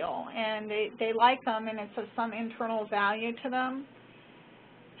appeal, and they like them, and it's of some internal value to them.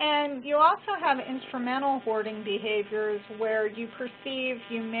 And you also have instrumental hoarding behaviors where you perceive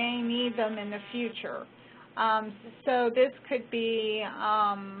you may need them in the future. So this could be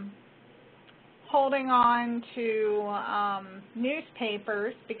holding on to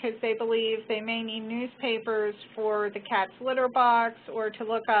newspapers because they believe they may need newspapers for the cat's litter box or to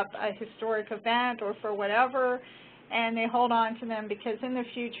look up a historic event or for whatever, and they hold on to them because in the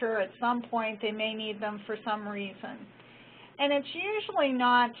future at some point they may need them for some reason. And it's usually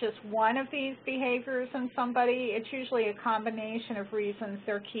not just one of these behaviors in somebody. It's usually a combination of reasons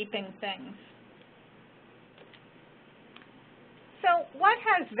they're keeping things. So what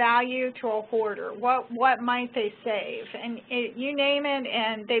has value to a hoarder? What might they save? And you name it,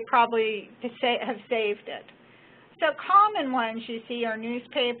 and they probably have saved it. So common ones you see are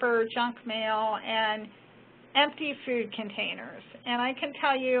newspaper, junk mail, and empty food containers. And I can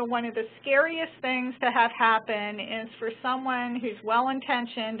tell you one of the scariest things to have happen is for someone who's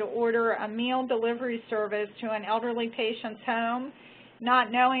well-intentioned to order a meal delivery service to an elderly patient's home,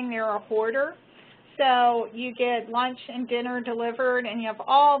 not knowing they're a hoarder. So you get lunch and dinner delivered, and you have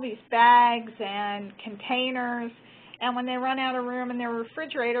all these bags and containers, and when they run out of room in their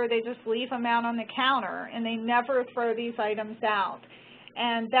refrigerator, they just leave them out on the counter, and they never throw these items out.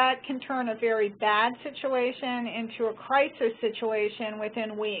 And that can turn a very bad situation into a crisis situation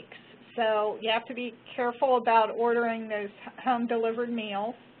within weeks. So you have to be careful about ordering those home-delivered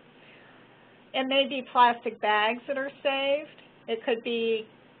meals. It may be plastic bags that are saved. It could be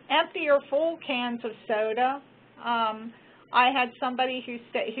empty or full cans of soda. I had somebody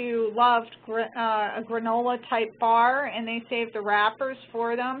who loved a granola-type bar, and they saved the wrappers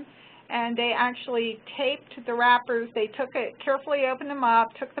for them. And they actually taped the wrappers. They took it, carefully opened them up,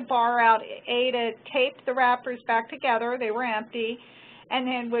 took the bar out, ate it, taped the wrappers back together. They were empty, and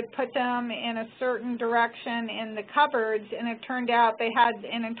then would put them in a certain direction in the cupboards. And it turned out they had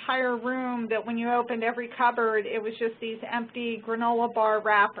an entire room that when you opened every cupboard, it was just these empty granola bar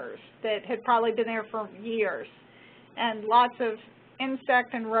wrappers that had probably been there for years. And lots of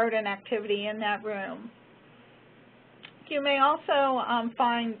insect and rodent activity in that room. You may also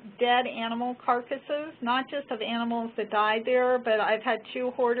find dead animal carcasses, not just of animals that died there, but I've had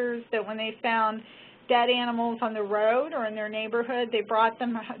two hoarders that when they found dead animals on the road or in their neighborhood, they brought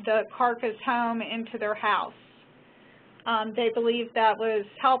them the carcass home into their house. They believed that was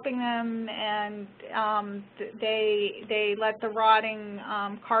helping them, and they let the rotting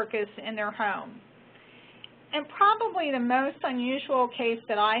carcass in their home. And probably the most unusual case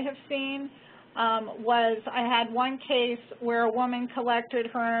that I have seen was I had one case where a woman collected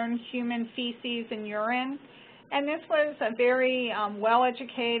her own human feces and urine, and this was a very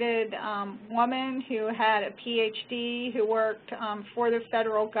well-educated woman who had a PhD, who worked for the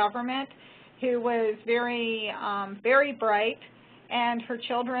federal government, who was very bright, and her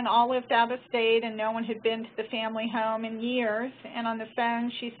children all lived out of state, and no one had been to the family home in years, and on the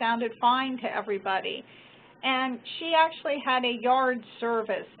phone she sounded fine to everybody. And she actually had a yard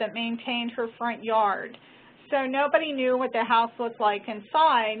service that maintained her front yard. So nobody knew what the house looked like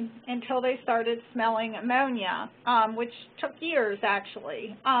inside until they started smelling ammonia, which took years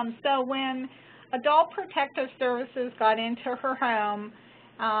actually. So when Adult Protective Services got into her home,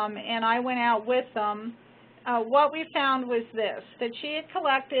 and I went out with them, what we found was this, that she had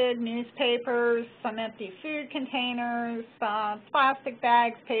collected newspapers, some empty food containers, plastic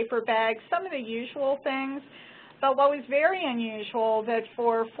bags, paper bags, some of the usual things. But what was very unusual, that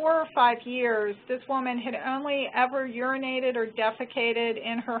for 4 or 5 years, this woman had only ever urinated or defecated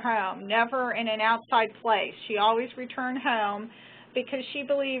in her home, never in an outside place. She always returned home because she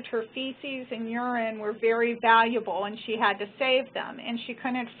believed her feces and urine were very valuable and she had to save them, and she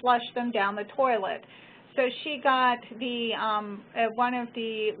couldn't flush them down the toilet. So she got the at one of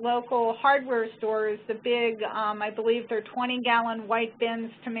the local hardware stores, the big, I believe they're 20-gallon white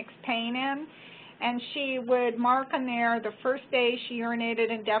bins to mix paint in, and she would mark on there the first day she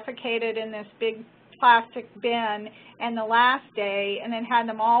urinated and defecated in this big plastic bin, and the last day, and then had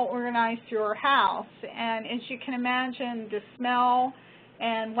them all organized through her house. And as you can imagine, the smell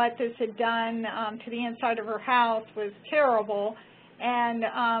and what this had done to the inside of her house was terrible. And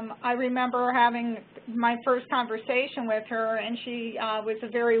I remember having my first conversation with her, and she was a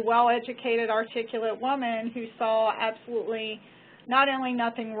very well-educated, articulate woman who saw absolutely not only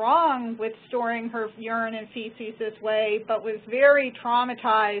nothing wrong with storing her urine and feces this way, but was very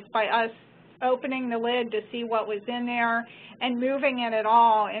traumatized by us opening the lid to see what was in there and moving it at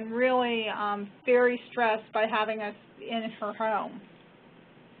all, and really very stressed by having us in her home.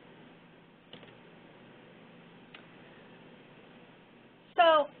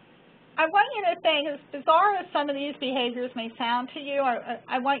 So I want you to think, as bizarre as some of these behaviors may sound to you,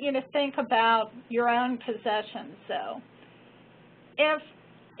 I want you to think about your own possessions. So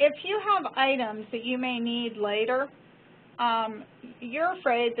if you have items that you may need later, you're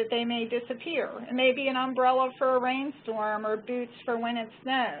afraid that they may disappear. It may be an umbrella for a rainstorm or boots for when it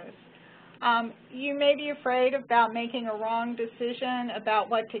snows. You may be afraid about making a wrong decision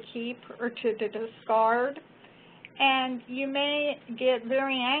about what to keep or to discard. And you may get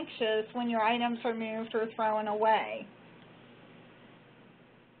very anxious when your items are moved or thrown away.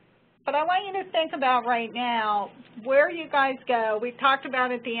 But I want you to think about right now where you guys go. We talked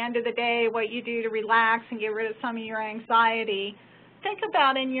about at the end of the day what you do to relax and get rid of some of your anxiety. Think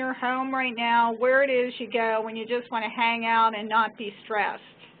about in your home right now where it is you go when you just want to hang out and not be stressed.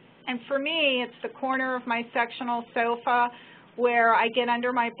 And for me, it's the corner of my sectional sofa where I get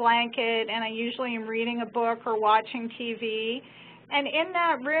under my blanket and I usually am reading a book or watching TV. And in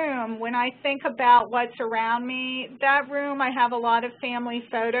that room, when I think about what's around me, that room I have a lot of family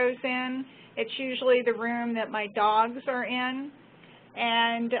photos in. It's usually the room that my dogs are in.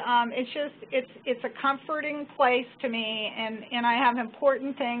 And it's a comforting place to me, and I have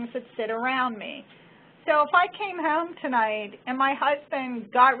important things that sit around me. So if I came home tonight and my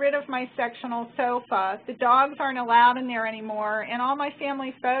husband got rid of my sectional sofa, the dogs aren't allowed in there anymore, and all my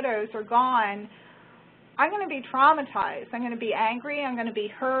family photos are gone, I'm going to be traumatized. I'm going to be angry. I'm going to be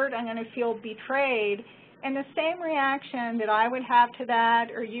hurt. I'm going to feel betrayed. And the same reaction that I would have to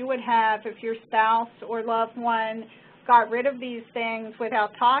that, or you would have if your spouse or loved one got rid of these things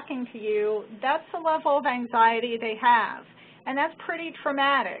without talking to you, that's the level of anxiety they have. And that's pretty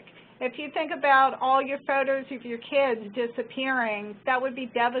traumatic. If you think about all your photos of your kids disappearing, that would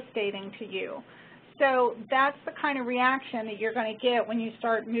be devastating to you. So that's the kind of reaction that you're going to get when you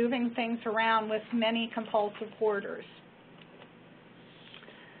start moving things around with many compulsive hoarders.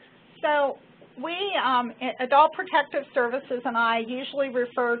 So we, Adult Protective Services and I usually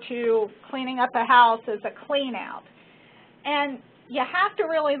refer to cleaning up a house as a clean out. And you have to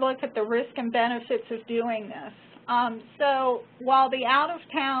really look at the risk and benefits of doing this. So while the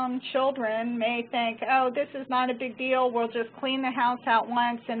out-of-town children may think, oh, this is not a big deal, we'll just clean the house out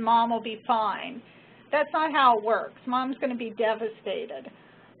once and mom will be fine. That's not how it works. Mom's going to be devastated.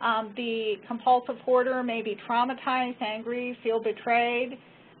 The compulsive hoarder may be traumatized, angry, feel betrayed.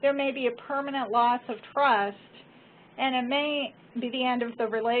 There may be a permanent loss of trust, and it may be the end of the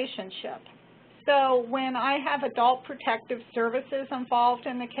relationship. So when I have Adult Protective Services involved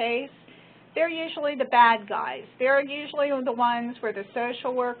in the case, they're usually the bad guys. They're usually the ones where the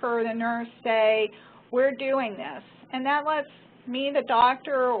social worker or the nurse say, we're doing this. And that lets me, the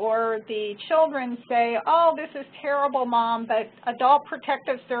doctor, or the children say, oh, this is terrible, Mom, but Adult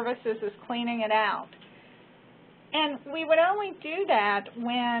Protective Services is cleaning it out. And we would only do that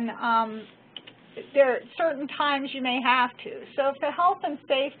when there are certain times you may have to. So if the health and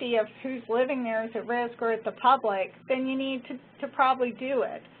safety of who's living there is at risk or at the public, then you need to probably do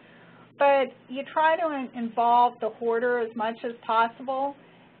it. But you try to involve the hoarder as much as possible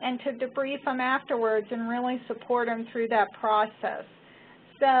and to debrief them afterwards and really support them through that process.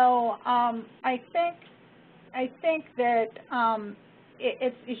 So I think that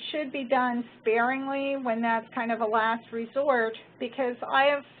it should be done sparingly when that's kind of a last resort, because I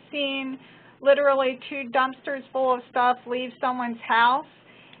have seen literally 2 dumpsters full of stuff leave someone's house,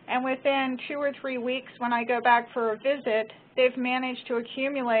 and within 2 or 3 weeks when I go back for a visit, they've managed to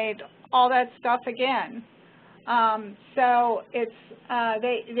accumulate all that stuff again. So it's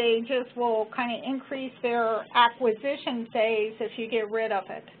they just will kind of increase their acquisition phase if you get rid of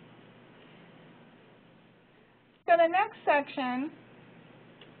it. So the next section,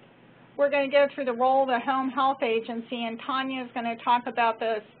 we're going to go through the role of the home health agency, and Tanya is going to talk about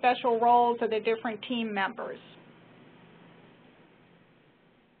the special roles of the different team members.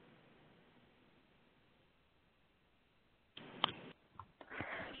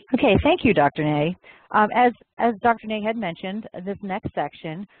 Okay, thank you, Dr. Ney. As Dr. Ney had mentioned, this next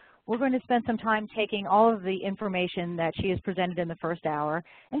section, we're going to spend some time taking all of the information that she has presented in the first hour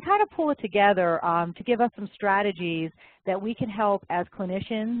and kind of pull it together to give us some strategies that we can help as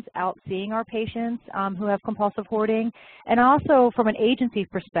clinicians out seeing our patients who have compulsive hoarding, and also from an agency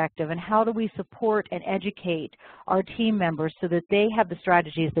perspective, and how do we support and educate our team members so that they have the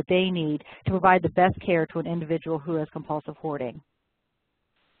strategies that they need to provide the best care to an individual who has compulsive hoarding.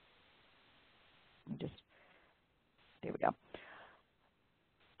 There we go.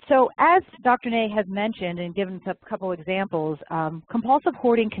 So as Dr. Ney has mentioned and given a couple examples, compulsive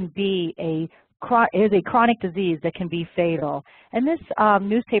hoarding can be is a chronic disease that can be fatal. And this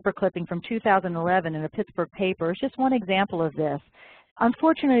newspaper clipping from 2011 in a Pittsburgh paper is just one example of this.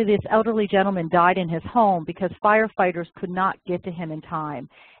 Unfortunately, this elderly gentleman died in his home because firefighters could not get to him in time.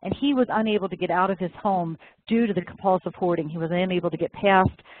 And he was unable to get out of his home due to the compulsive hoarding. He was unable to get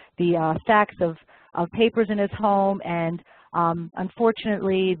past the stacks of papers in his home, and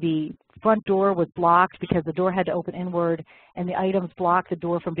unfortunately the front door was blocked because the door had to open inward, and the items blocked the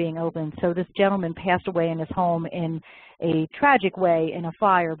door from being opened. So this gentleman passed away in his home in a tragic way in a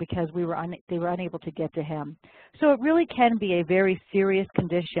fire because they were unable to get to him. So it really can be a very serious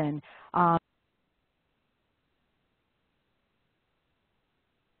condition.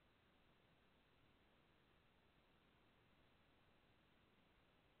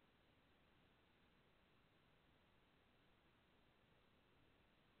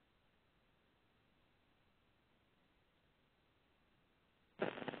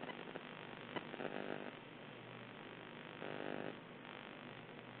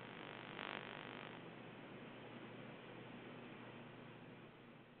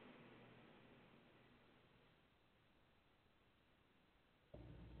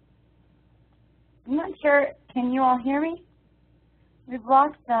 I'm not sure, can you all hear me? We've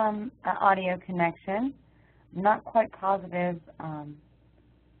lost some audio connection. I'm not quite positive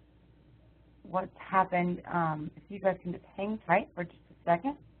what's happened. If you guys can just hang tight for just a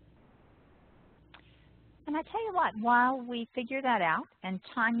second. And I tell you what, while we figure that out, and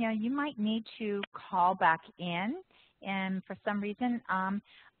Tanya, you might need to call back in, and for some reason,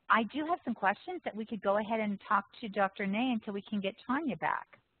 I do have some questions that we could go ahead and talk to Dr. Ney until we can get Tanya back.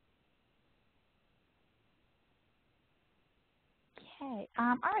 Okay,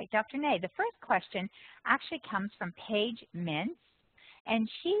 all right, Dr. Ney, the first question actually comes from Paige Mintz, and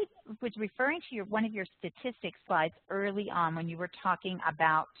she was referring to one of your statistics slides early on when you were talking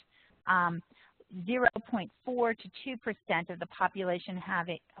about 0.4 to 2% of the population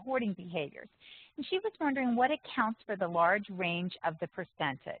having hoarding behaviors. And she was wondering what accounts for the large range of the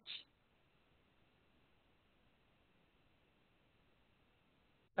percentage.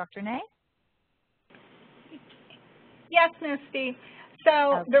 Dr. Ney? Yes, Misty.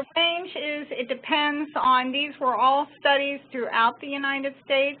 So the range is, it depends on, these were all studies throughout the United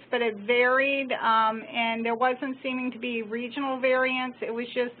States, but it varied, and there wasn't seeming to be regional variance. It was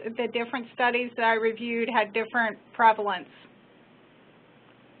just the different studies that I reviewed had different prevalence.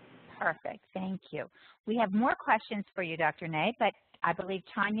 Perfect, thank you. We have more questions for you, Dr. Ney, but I believe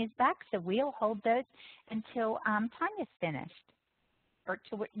Tanya's back, so we'll hold those until Tanya's finished, or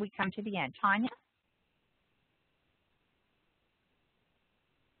till we come to the end. Tanya?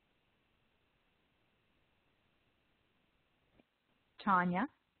 Tanya?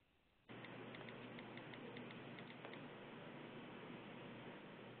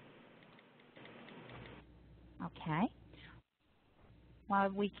 Okay. while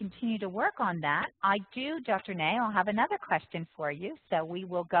we continue to work on that, I do, Dr. Nay, I'll have another question for you. So we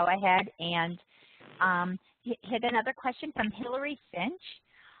will go ahead and hit another question from Hillary Finch.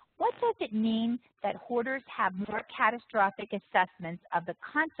 What does it mean that hoarders have more catastrophic assessments of the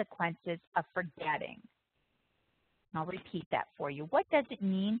consequences of forgetting? I'll repeat that for you. What does it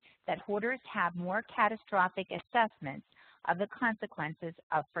mean that hoarders have more catastrophic assessments of the consequences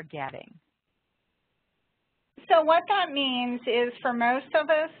of forgetting? So what that means is for most of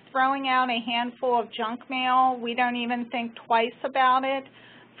us, throwing out a handful of junk mail, we don't even think twice about it.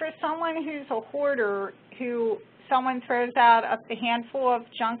 For someone who's a hoarder, someone throws out a handful of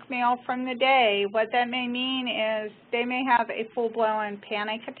junk mail from the day, what that may mean is they may have a full-blown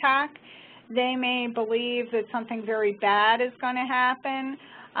panic attack. They may believe that something very bad is going to happen.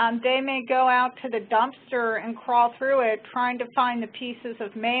 They may go out to the dumpster and crawl through it trying to find the pieces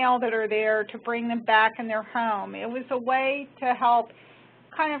of mail that are there to bring them back in their home. It was a way to help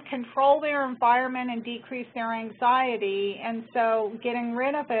kind of control their environment and decrease their anxiety, and so getting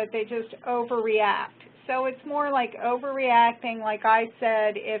rid of it, they just overreact. So it's more like overreacting. Like I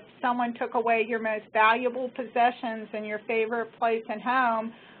said, if someone took away your most valuable possessions in your favorite place and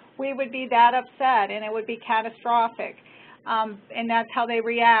home, we would be that upset and it would be catastrophic. And that's how they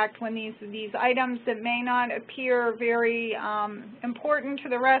react when these items that may not appear very important to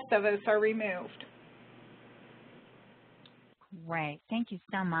the rest of us are removed. Great. Thank you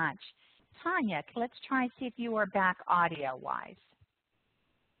so much. Tanya, let's try and see if you are back audio-wise.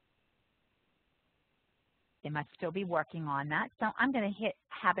 They must still be working on that. So I'm going to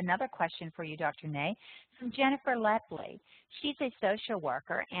have another question for you, Dr. Nay, from Jennifer Lepley. She's a social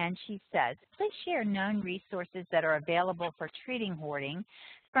worker, and she says, please share known resources that are available for treating hoarding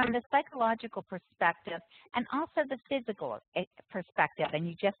from the psychological perspective and also the physical perspective. And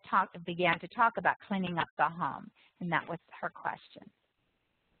you just began to talk about cleaning up the home, and that was her question.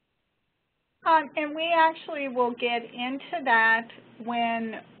 And we actually will get into that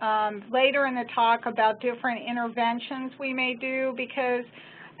when later in the talk about different interventions we may do, because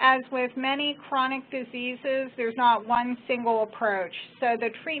as with many chronic diseases, there's not one single approach. So the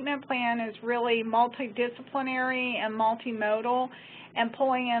treatment plan is really multidisciplinary and multimodal and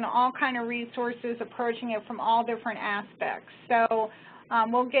pulling in all kind of resources, approaching it from all different aspects. So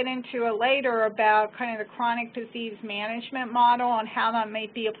we'll get into it later about kind of the chronic disease management model and how that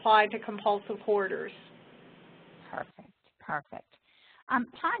might be applied to compulsive hoarders. Perfect, perfect.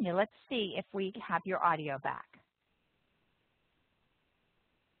 Tanya, let's see if we have your audio back.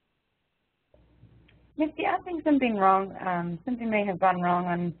 Misty, I think something wrong. Something may have gone wrong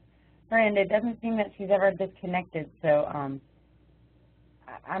on her end. It doesn't seem that she's ever disconnected, so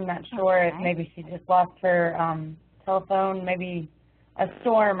I'm not sure if maybe she just lost her telephone, maybe a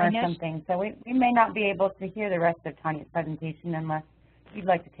storm or something. So we may not be able to hear the rest of Tanya's presentation unless you'd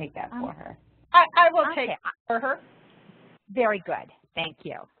like to take that for her. I will take it for her. Very good. Thank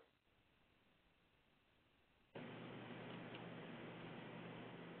you.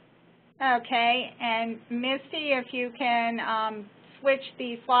 Okay, and Misty, if you can switch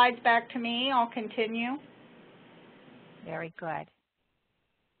the slides back to me, I'll continue. Very good.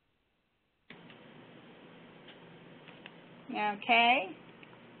 Okay.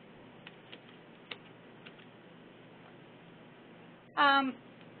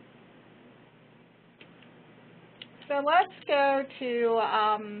 So let's go to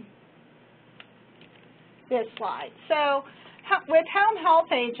this slide. So with home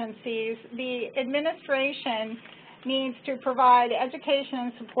health agencies, the administration needs to provide education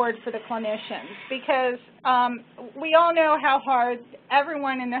and support for the clinicians, because we all know how hard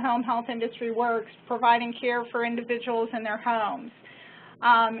everyone in the home health industry works providing care for individuals in their homes.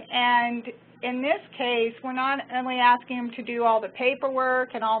 And in this case, we're not only asking them to do all the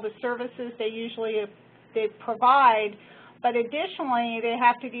paperwork and all the services they provide, but additionally, they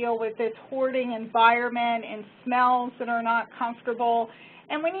have to deal with this hoarding environment and smells that are not comfortable.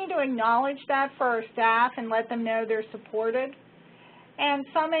 And we need to acknowledge that for our staff and let them know they're supported. And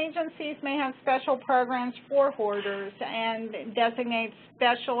some agencies may have special programs for hoarders and designate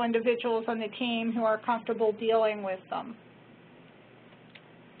special individuals on the team who are comfortable dealing with them.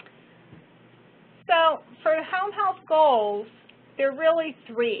 So for home health goals, there are really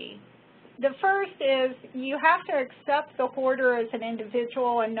three. The first is you have to accept the hoarder as an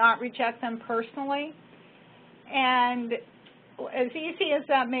individual and not reject them personally. And as easy as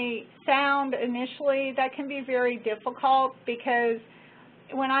that may sound initially, that can be very difficult, because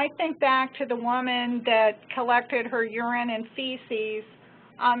when I think back to the woman that collected her urine and feces,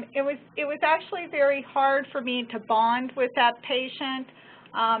 it was actually very hard for me to bond with that patient.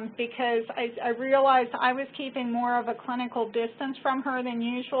 because I realized I was keeping more of a clinical distance from her than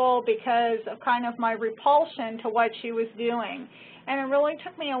usual because of kind of my repulsion to what she was doing. And it really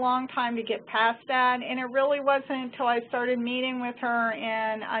took me a long time to get past that, and it really wasn't until I started meeting with her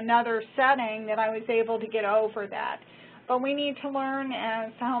in another setting that I was able to get over that. But we need to learn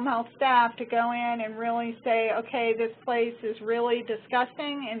as home health staff to go in and really say, okay, this place is really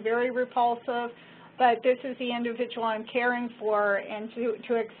disgusting and very repulsive, but this is the individual I'm caring for, and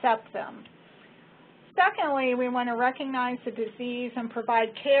to accept them. Secondly, we want to recognize the disease and provide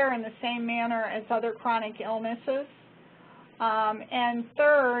care in the same manner as other chronic illnesses. And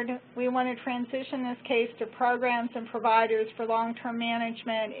third, we want to transition this case to programs and providers for long-term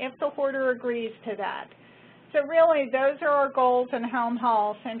management if the hoarder agrees to that. So really, those are our goals in home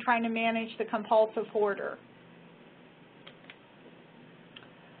health and trying to manage the compulsive hoarder.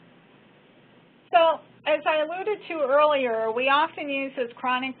 So as I alluded to earlier, we often use this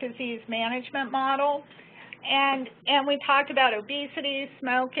chronic disease management model. And we talked about obesity,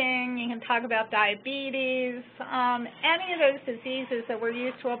 smoking, you can talk about diabetes, any of those diseases that we're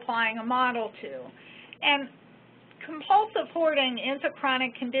used to applying a model to. And compulsive hoarding is a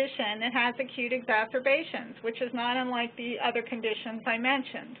chronic condition that has acute exacerbations, which is not unlike the other conditions I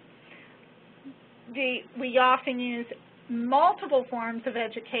mentioned. We often use multiple forms of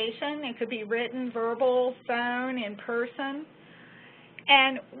education. It could be written, verbal, phone, in person.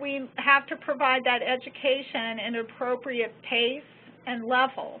 And we have to provide that education at an appropriate pace and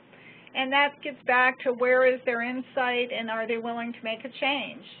level. And that gets back to where is their insight and are they willing to make a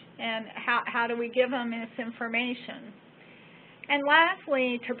change? And how do we give them this information? And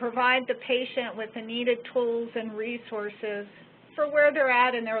lastly, to provide the patient with the needed tools and resources for where they're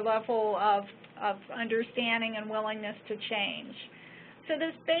at in their level of understanding and willingness to change. So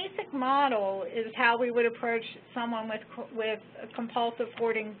this basic model is how we would approach someone with a compulsive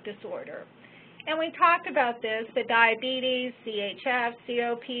hoarding disorder. And we talked about this, the diabetes, CHF,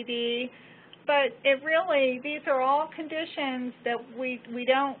 COPD, but these are all conditions that we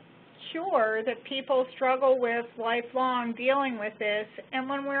don't cure, that people struggle with lifelong dealing with this, and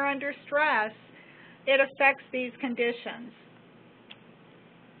when we're under stress, it affects these conditions.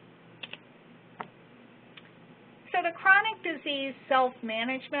 So the chronic disease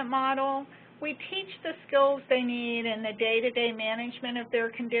self-management model, we teach the skills they need in the day-to-day management of their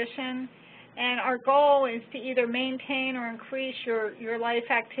condition, and our goal is to either maintain or increase your life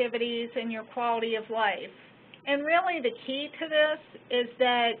activities and your quality of life. And really the key to this is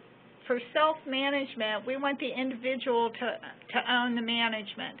that for self-management, we want the individual to own the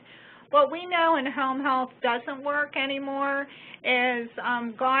management. What we know in home health doesn't work anymore is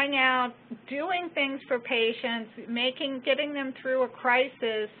going out, doing things for patients, getting them through a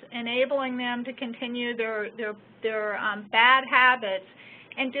crisis, enabling them to continue their bad habits,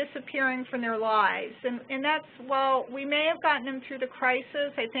 and disappearing from their lives. And that's, while we may have gotten them through the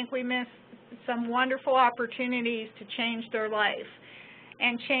crisis, I think we missed some wonderful opportunities to change their life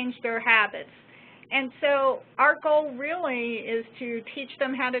and change their habits. And so our goal really is to teach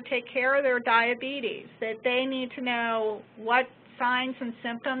them how to take care of their diabetes, that they need to know what signs and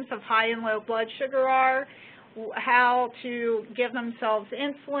symptoms of high and low blood sugar are, how to give themselves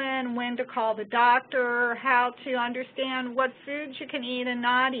insulin, when to call the doctor, how to understand what foods you can eat and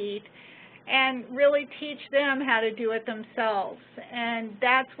not eat, and really teach them how to do it themselves. And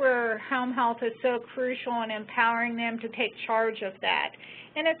that's where home health is so crucial in empowering them to take charge of that.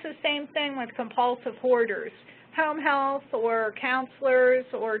 And it's the same thing with compulsive hoarders. Home health or counselors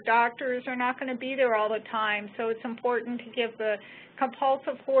or doctors are not going to be there all the time, so it's important to give the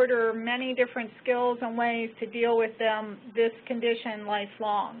compulsive hoarder many different skills and ways to deal with this condition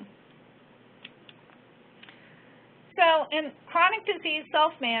lifelong. So in chronic disease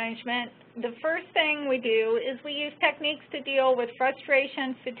self-management, the first thing we do is we use techniques to deal with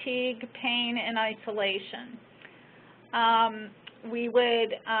frustration, fatigue, pain, and isolation. We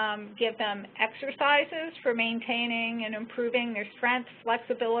would give them exercises for maintaining and improving their strength,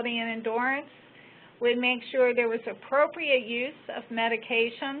 flexibility, and endurance. We'd make sure there was appropriate use of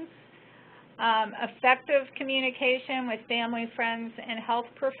medications, effective communication with family, friends, and health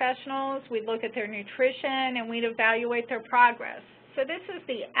professionals. We'd look at their nutrition, and we'd evaluate their progress. So this is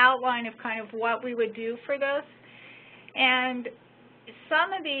the outline of kind of what we would do for this. And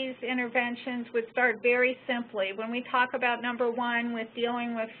some of these interventions would start very simply. When we talk about number one with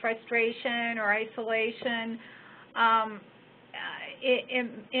dealing with frustration or isolation,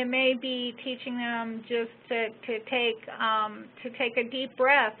 it may be teaching them just to take a deep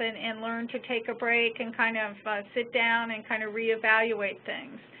breath and learn to take a break and kind of sit down and kind of reevaluate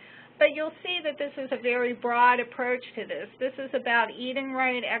things. But you'll see that this is a very broad approach to this. This is about eating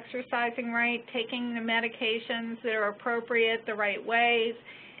right, exercising right, taking the medications that are appropriate the right ways,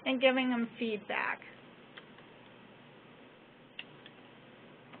 and giving them feedback.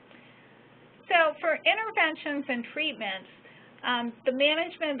 So for interventions and treatments, the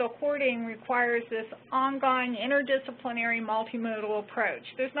management of the hoarding requires this ongoing interdisciplinary multimodal approach.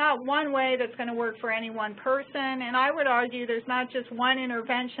 There's not one way that's going to work for any one person, and I would argue there's not just one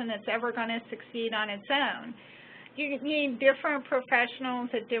intervention that's ever going to succeed on its own. You need different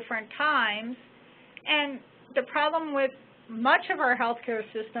professionals at different times, and the problem with much of our healthcare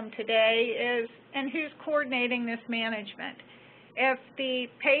system today is, and who's coordinating this management? If the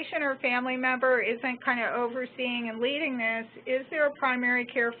patient or family member isn't kind of overseeing and leading this, is there a primary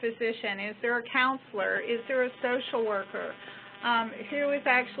care physician? Is there a counselor? Is there a social worker? Who is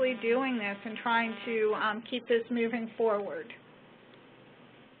actually doing this and trying to keep this moving forward?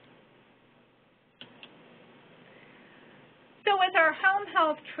 So with our home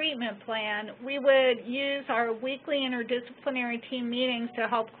health treatment plan, we would use our weekly interdisciplinary team meetings to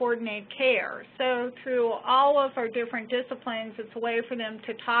help coordinate care. So through all of our different disciplines, it's a way for them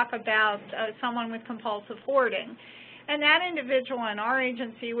to talk about someone with compulsive hoarding. And that individual in our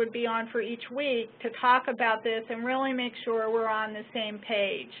agency would be on for each week to talk about this and really make sure we're on the same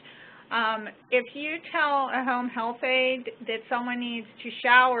page. If you tell a home health aide that someone needs to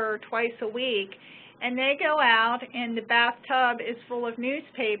shower twice a week, and they go out and the bathtub is full of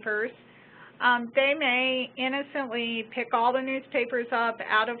newspapers, they may innocently pick all the newspapers up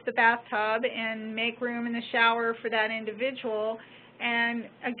out of the bathtub and make room in the shower for that individual. And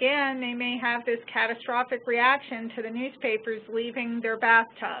again, they may have this catastrophic reaction to the newspapers leaving their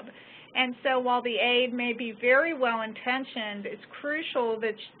bathtub. And so while the aide may be very well intentioned, it's crucial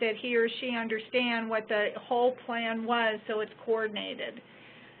that he or she understand what the whole plan was so it's coordinated.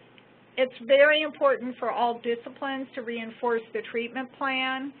 It's very important for all disciplines to reinforce the treatment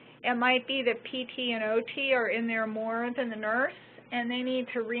plan. It might be that PT and OT are in there more than the nurse, and they need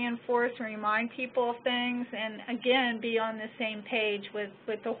to reinforce and remind people of things and, again, be on the same page with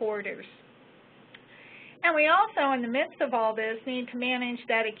the hoarders. And we also, in the midst of all this, need to manage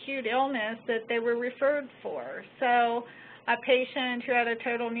that acute illness that they were referred for. So a patient who had a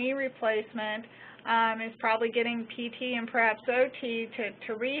total knee replacement is probably getting PT and perhaps OT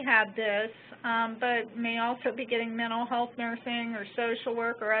to rehab this, but may also be getting mental health nursing or social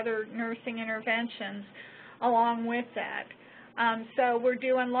work or other nursing interventions along with that. So we're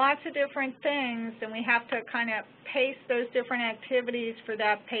doing lots of different things, and we have to kind of pace those different activities for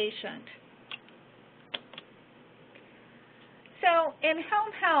that patient. So in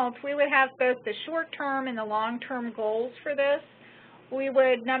home health, we would have both the short-term and the long-term goals for this. We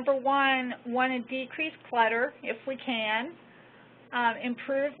would, number one, want to decrease clutter if we can,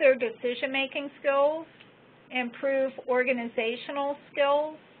 improve their decision-making skills, improve organizational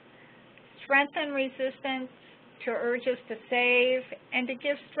skills, strengthen resistance to urges to save, and to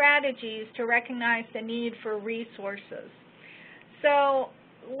give strategies to recognize the need for resources. So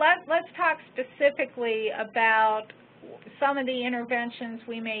let's talk specifically about some of the interventions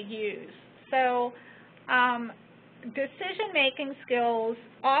we may use. So decision-making skills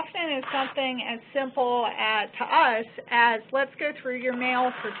often is something as simple to us as, let's go through your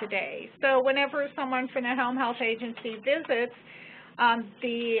mail for today. So whenever someone from the home health agency visits,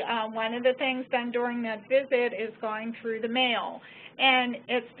 one of the things done during that visit is going through the mail. And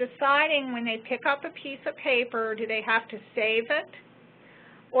it's deciding when they pick up a piece of paper, do they have to save it?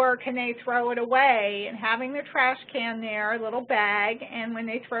 Or can they throw it away, and having their trash can there, a little bag, and when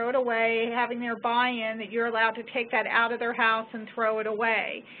they throw it away, having their buy-in that you're allowed to take that out of their house and throw it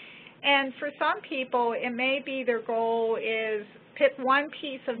away. And for some people, it may be their goal is pick one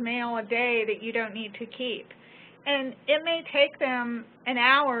piece of mail a day that you don't need to keep. And it may take them an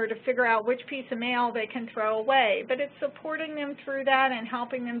hour to figure out which piece of mail they can throw away, but it's supporting them through that and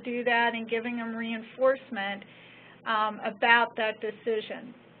helping them do that and giving them reinforcement about that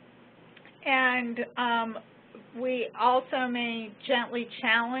decision. And we also may gently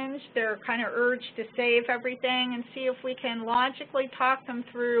challenge their kind of urge to save everything and see if we can logically talk them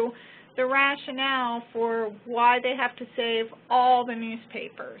through the rationale for why they have to save all the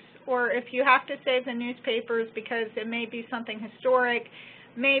newspapers. Or if you have to save the newspapers because it may be something historic,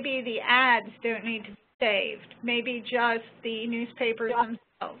 maybe the ads don't need to be saved. Maybe just the newspapers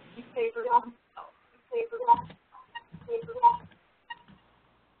themselves.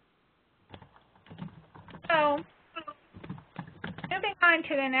 So, moving on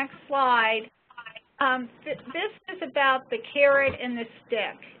to the next slide, this is about the carrot and the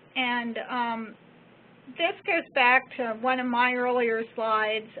stick. And this goes back to one of my earlier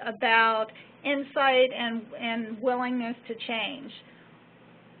slides about insight and willingness to change.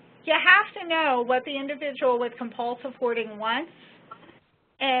 You have to know what the individual with compulsive hoarding wants,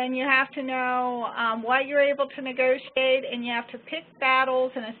 and you have to know what you're able to negotiate, and you have to pick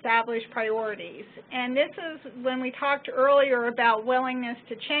battles and establish priorities. And this is when we talked earlier about willingness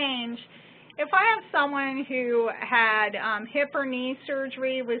to change. If I have someone who had hip or knee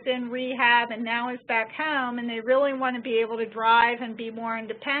surgery, was in rehab, and now is back home, and they really want to be able to drive and be more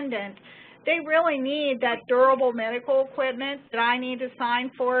independent, they really need that durable medical equipment that I need to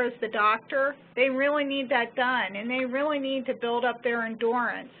sign for as the doctor. They really need that done, and they really need to build up their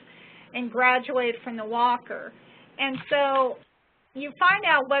endurance and graduate from the walker. And so you find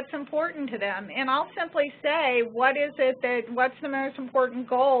out what's important to them, and I'll simply say, what's the most important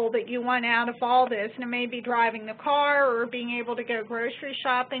goal that you want out of all this? And it may be driving the car, or being able to go grocery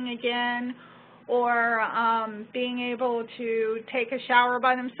shopping again, or being able to take a shower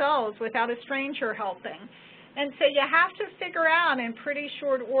by themselves without a stranger helping. And so you have to figure out in pretty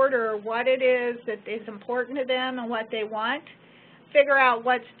short order what it is that is important to them and what they want, figure out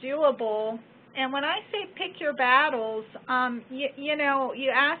what's doable. And when I say pick your battles, you know,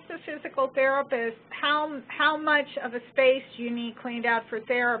 you ask the physical therapist how much of a space you need cleaned out for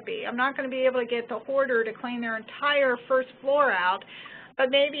therapy. I'm not going to be able to get the hoarder to clean their entire first floor out, but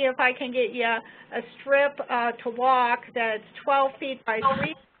maybe if I can get you a strip to walk that's 12 feet by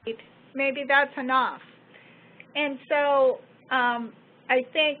 3 feet, maybe that's enough. And so I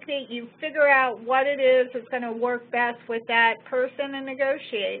think that you figure out what it is that's going to work best with that person and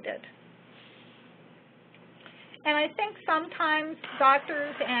negotiate it. And I think sometimes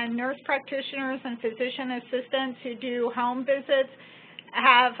doctors and nurse practitioners and physician assistants who do home visits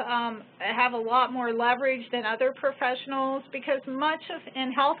have a lot more leverage than other professionals, because much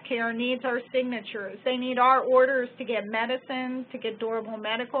in healthcare needs our signatures. They need our orders to get medicine, to get durable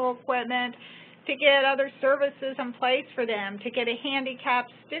medical equipment, to get other services in place for them, to get a handicap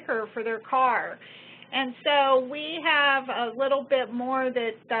sticker for their car. And so we have a little bit more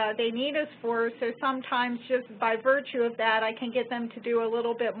that they need us for, so sometimes just by virtue of that, I can get them to do a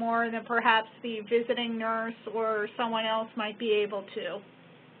little bit more than perhaps the visiting nurse or someone else might be able to.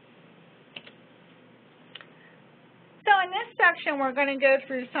 So in this section, we're going to go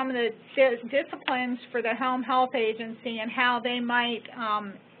through some of the disciplines for the home health agency and how they might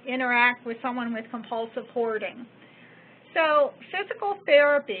interact with someone with compulsive hoarding. So physical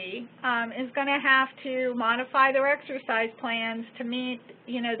therapy is going to have to modify their exercise plans to meet,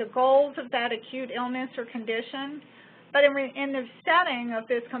 you know, the goals of that acute illness or condition, but in the setting of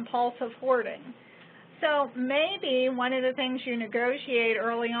this compulsive hoarding. So maybe one of the things you negotiate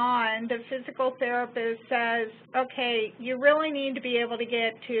early on, the physical therapist says, okay, you really need to be able to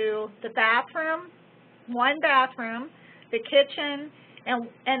get to the bathroom, one bathroom, the kitchen, and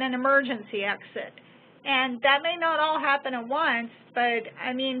an emergency exit. And that may not all happen at once, but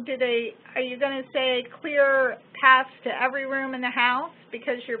I mean, are you going to say clear paths to every room in the house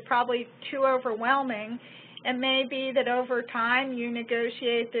because you're probably too overwhelming? It may be that over time you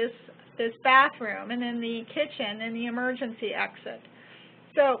negotiate this bathroom and then the kitchen and the emergency exit.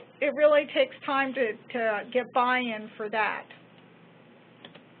 So it really takes time to get buy-in for that.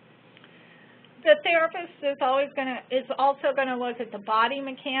 The therapist is also going to look at the body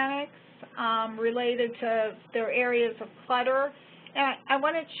mechanics related to their areas of clutter. And I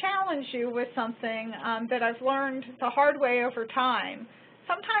want to challenge you with something that I've learned the hard way over time.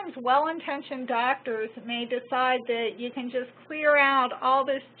 Sometimes well-intentioned doctors may decide that you can just clear out all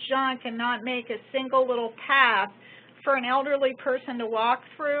this junk and not make a single little path for an elderly person to walk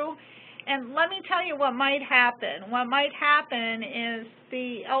through. And let me tell you what might happen. What might happen is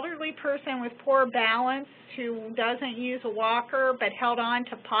the elderly person with poor balance who doesn't use a walker but held on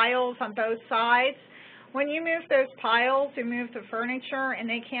to piles on both sides, when you move those piles, you move the furniture and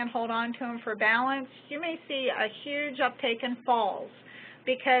they can't hold on to them for balance, you may see a huge uptake in falls,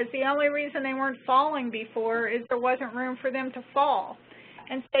 because the only reason they weren't falling before is there wasn't room for them to fall.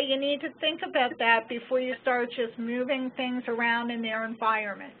 And so you need to think about that before you start just moving things around in their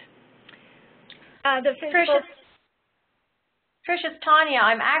environment. Trish, it's Tanya.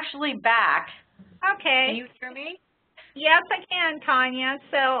 I'm actually back. Okay. Can you hear me? Yes, I can, Tanya.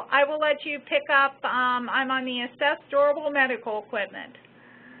 So I will let you pick up. I'm on the assess durable medical equipment.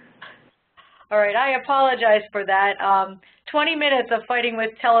 All right. I apologize for that. 20 minutes of fighting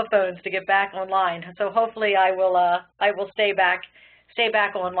with telephones to get back online. So hopefully I will stay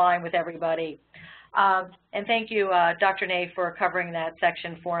back online with everybody. And thank you, Dr. Ney, for covering that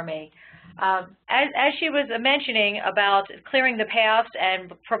section for me. As she was mentioning about clearing the paths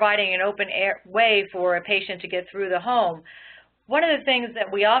and providing an open way for a patient to get through the home, one of the things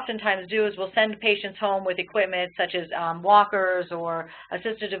that we oftentimes do is we'll send patients home with equipment such as walkers or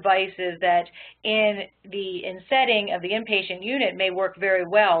assistive devices that in setting of the inpatient unit may work very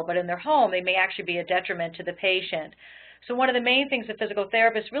well, but in their home they may actually be a detriment to the patient. So one of the main things a physical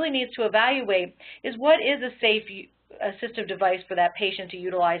therapist really needs to evaluate is what is a safe assistive device for that patient to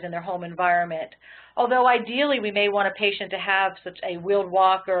utilize in their home environment. Although ideally we may want a patient to have such a wheeled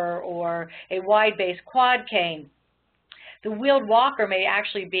walker or a wide-based quad cane, the wheeled walker may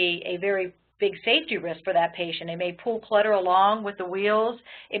actually be a very big safety risk for that patient. It may pull clutter along with the wheels.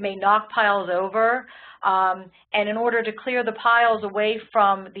 It may knock piles over. And in order to clear the piles away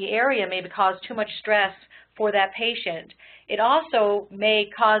from the area may cause too much stress for that patient. It also may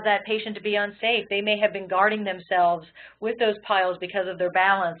cause that patient to be unsafe. They may have been guarding themselves with those piles because of their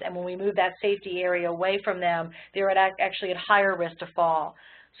balance, and when we move that safety area away from them, they're actually at higher risk to fall.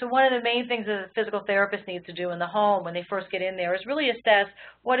 So one of the main things that a physical therapist needs to do in the home when they first get in there is really assess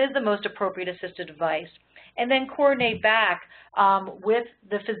what is the most appropriate assistive device, and then coordinate back with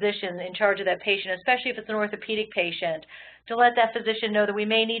the physician in charge of that patient, especially if it's an orthopedic patient, to let that physician know that we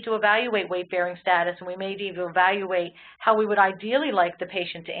may need to evaluate weight-bearing status and we may need to evaluate how we would ideally like the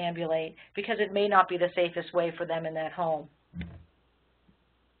patient to ambulate because it may not be the safest way for them in that home.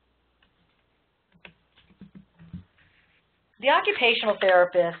 The occupational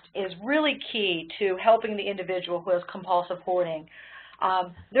therapist is really key to helping the individual who has compulsive hoarding.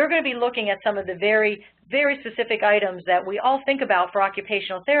 They're going to be looking at some of the very specific items that we all think about for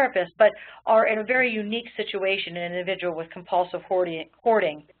occupational therapists, but are in a very unique situation in an individual with compulsive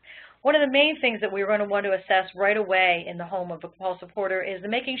hoarding. One of the main things that we're going to want to assess right away in the home of a compulsive hoarder is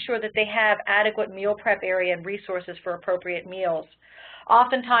making sure that they have adequate meal prep area and resources for appropriate meals.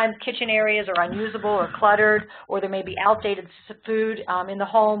 Oftentimes, kitchen areas are unusable or cluttered, or there may be outdated food in the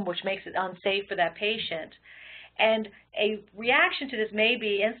home, which makes it unsafe for that patient. And a reaction to this may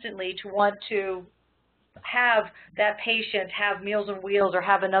be instantly to want to have that patient have Meals on Wheels or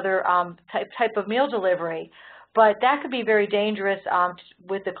have another type of meal delivery. But that could be very dangerous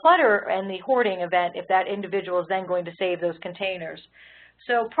with the clutter and the hoarding event if that individual is then going to save those containers.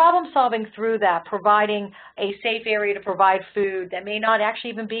 So problem solving through that, providing a safe area to provide food that may not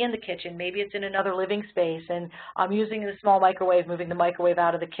actually even be in the kitchen. Maybe it's in another living space, and using the small microwave, moving the microwave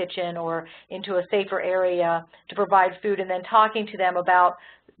out of the kitchen or into a safer area to provide food, and then talking to them about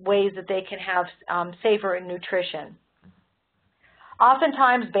ways that they can have safer nutrition.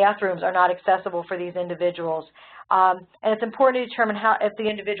 Oftentimes, bathrooms are not accessible for these individuals, and it's important to determine if the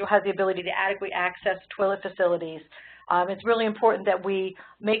individual has the ability to adequately access toilet facilities. It's really important that we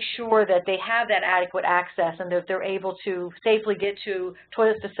make sure that they have that adequate access and that they're able to safely get to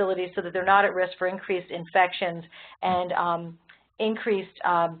toilet facilities so that they're not at risk for increased infections and increased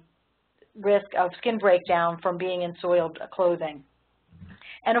risk of skin breakdown from being in soiled clothing.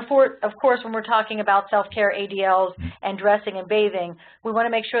 And of course, when we're talking about self-care ADLs and dressing and bathing, we want to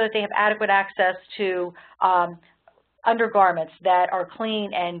make sure that they have adequate access to undergarments that are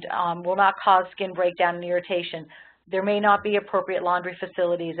clean and will not cause skin breakdown and irritation. There may not be appropriate laundry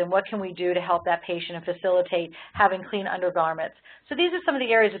facilities, and what can we do to help that patient and facilitate having clean undergarments? So these are some of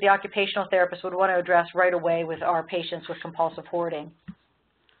the areas that the occupational therapist would want to address right away with our patients with compulsive hoarding.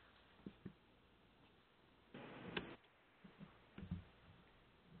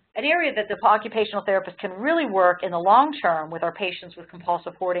 An area that the occupational therapist can really work in the long term with our patients with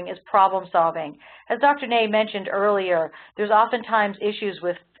compulsive hoarding is problem solving. As Dr. Ney mentioned earlier, there's oftentimes issues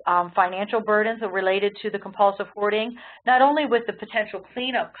with financial burdens related to the compulsive hoarding, not only with the potential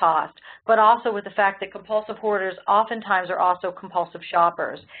cleanup cost, but also with the fact that compulsive hoarders oftentimes are also compulsive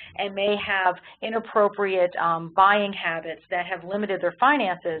shoppers and may have inappropriate buying habits that have limited their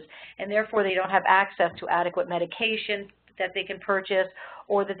finances, and therefore they don't have access to adequate medication that they can purchase,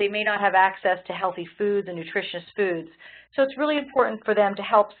 or that they may not have access to healthy foods and nutritious foods. So it's really important for them to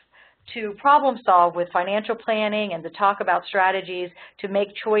help to problem solve with financial planning and to talk about strategies to make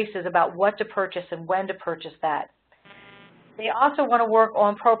choices about what to purchase and when to purchase that. They also want to work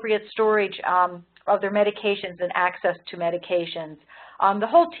on appropriate storage of their medications and access to medications. The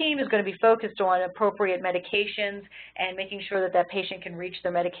whole team is going to be focused on appropriate medications and making sure that that patient can reach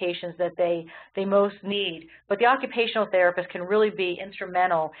their medications that they most need. But the occupational therapist can really be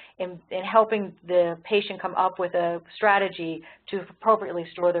instrumental in helping the patient come up with a strategy to appropriately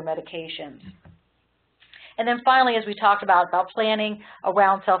store their medications. And then finally, as we talked about planning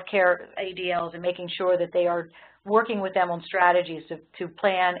around self-care ADLs and making sure that they are working with them on strategies to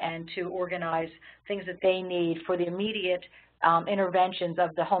plan and to organize things that they need for the immediate interventions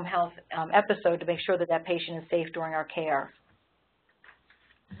of the home health episode to make sure that that patient is safe during our care.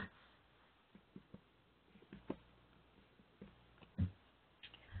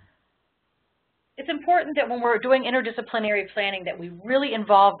 It's important that when we're doing interdisciplinary planning that we really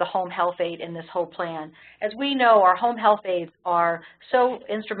involve the home health aide in this whole plan. As we know, our home health aides are so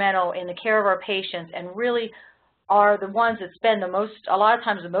instrumental in the care of our patients and really are the ones that spend a lot of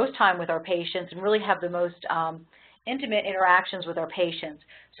times the most time with our patients and really have the most intimate interactions with our patients.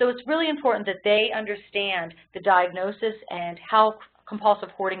 So it's really important that they understand the diagnosis and how compulsive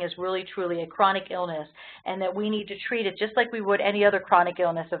hoarding is really truly a chronic illness, and that we need to treat it just like we would any other chronic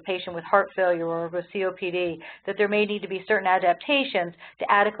illness, a patient with heart failure or with COPD, that there may need to be certain adaptations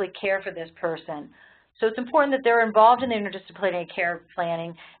to adequately care for this person. So it's important that they're involved in the interdisciplinary care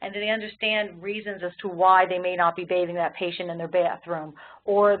planning and that they understand reasons as to why they may not be bathing that patient in their bathroom,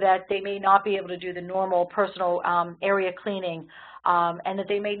 or that they may not be able to do the normal personal area cleaning, and that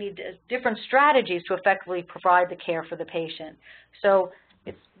they may need different strategies to effectively provide the care for the patient. So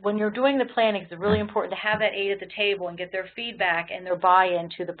when you're doing the planning, it's really important to have that aide at the table and get their feedback and their buy-in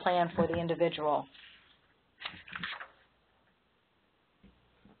to the plan for the individual.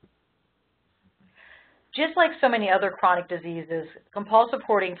 Just like so many other chronic diseases, compulsive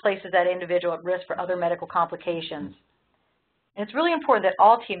hoarding places that individual at risk for other medical complications. And it's really important that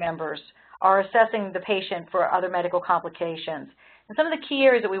all team members are assessing the patient for other medical complications. And some of the key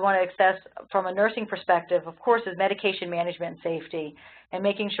areas that we want to assess from a nursing perspective, of course, is medication management and safety, and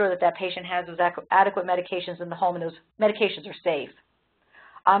making sure that that patient has those adequate medications in the home and those medications are safe.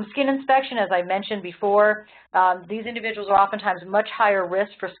 Skin inspection, as I mentioned before, these individuals are oftentimes much higher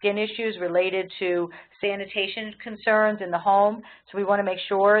risk for skin issues related to sanitation concerns in the home. So we want to make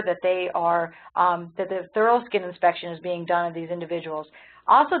sure that that the thorough skin inspection is being done of these individuals.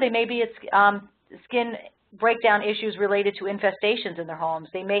 Also, they may be at skin breakdown issues related to infestations in their homes.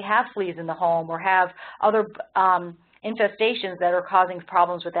 They may have fleas in the home or have other infestations that are causing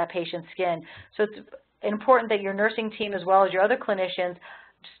problems with that patient's skin. So it's important that your nursing team, as well as your other clinicians,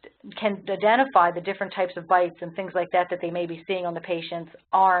 can identify the different types of bites and things like that that they may be seeing on the patient's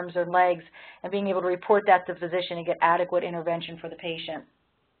arms or legs, and being able to report that to the physician and get adequate intervention for the patient.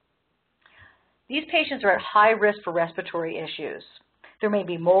 These patients are at high risk for respiratory issues. There may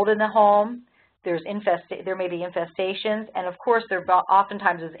be mold in the home, there may be infestations, and of course there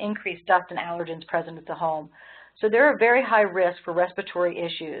oftentimes is increased dust and allergens present at the home. So they're at very high risk for respiratory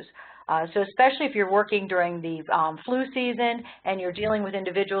issues. So especially if you're working during the flu season and you're dealing with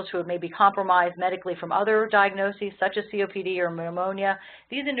individuals who may be compromised medically from other diagnoses such as COPD or pneumonia,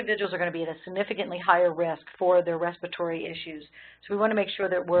 these individuals are going to be at a significantly higher risk for their respiratory issues. So we want to make sure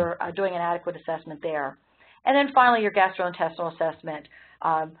that we're doing an adequate assessment there. And then finally, your gastrointestinal assessment.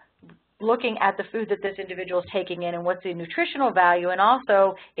 Looking at the food that this individual is taking in and what's the nutritional value, and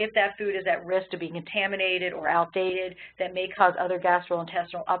also if that food is at risk to be contaminated or outdated that may cause other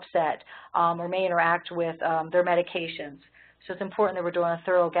gastrointestinal upset or may interact with their medications. So it's important that we're doing a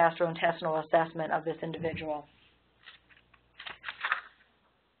thorough gastrointestinal assessment of this individual.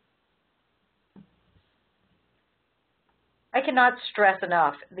 I cannot stress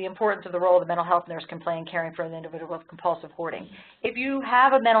enough the importance of the role the mental health nurse can play in caring for an individual with compulsive hoarding. If you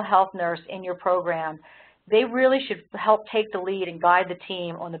have a mental health nurse in your program, they really should help take the lead and guide the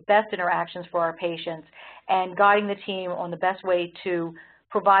team on the best interactions for our patients and guiding the team on the best way to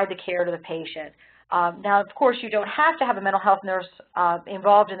provide the care to the patient. Now, of course, you don't have to have a mental health nurse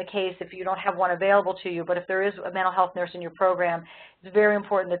involved in the case if you don't have one available to you, but if there is a mental health nurse in your program, it's very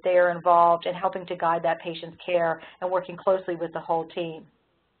important that they are involved in helping to guide that patient's care and working closely with the whole team.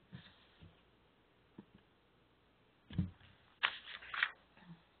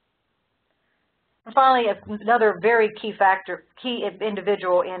 And finally, another very key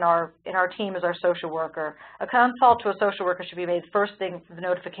individual in our team is our social worker. A consult to a social worker should be made first thing for the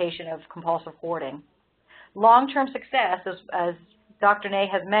notification of compulsive hoarding. Long-term success, as Dr. Ney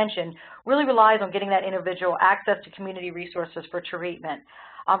has mentioned, really relies on getting that individual access to community resources for treatment.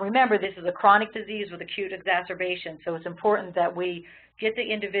 Remember, this is a chronic disease with acute exacerbation, so it's important that we get the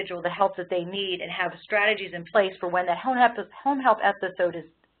individual the help that they need and have strategies in place for when that home health episode is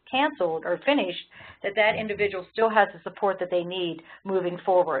canceled or finished, that individual still has the support that they need moving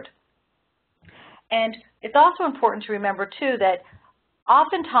forward. And it's also important to remember, too, that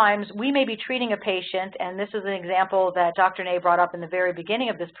oftentimes we may be treating a patient, and this is an example that Dr. Ney brought up in the very beginning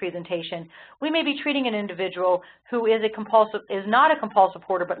of this presentation. We may be treating an individual who is not a compulsive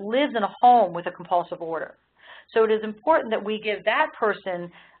hoarder, but lives in a home with a compulsive hoarder. So it is important that we give that person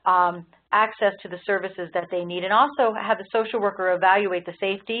access to the services that they need, and also have the social worker evaluate the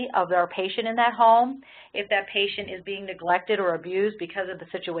safety of our patient in that home, if that patient is being neglected or abused because of the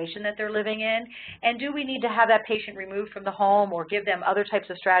situation that they're living in, and do we need to have that patient removed from the home or give them other types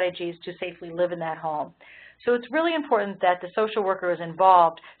of strategies to safely live in that home. So it's really important that the social worker is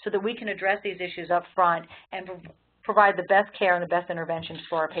involved so that we can address these issues up front and provide the best care and the best interventions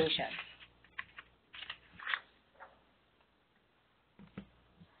for our patients.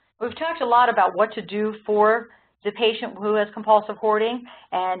 We've talked a lot about what to do for the patient who has compulsive hoarding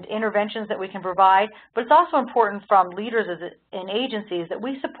and interventions that we can provide, but it's also important from leaders and agencies that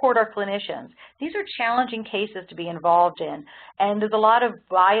we support our clinicians. These are challenging cases to be involved in, and there's a lot of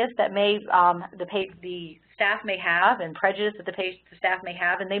bias that the staff may have and prejudice that the staff may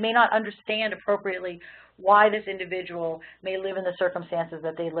have, and they may not understand appropriately why this individual may live in the circumstances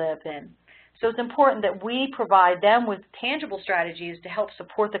that they live in. So it's important that we provide them with tangible strategies to help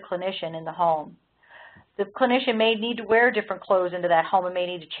support the clinician in the home. The clinician may need to wear different clothes into that home and may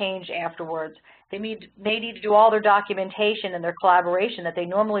need to change afterwards. They may need to do all their documentation and their collaboration that they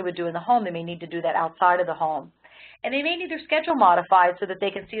normally would do in the home. They may need to do that outside of the home. And they may need their schedule modified so that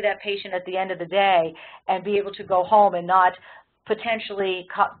they can see that patient at the end of the day and be able to go home and not potentially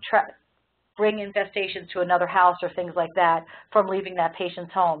bring infestations to another house or things like that from leaving that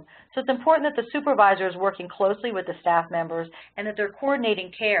patient's home. So it's important that the supervisor is working closely with the staff members and that they're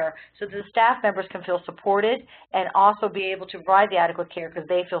coordinating care so that the staff members can feel supported and also be able to provide the adequate care because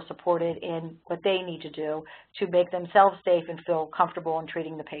they feel supported in what they need to do to make themselves safe and feel comfortable in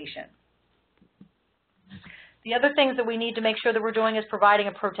treating the patient. The other things that we need to make sure that we're doing is providing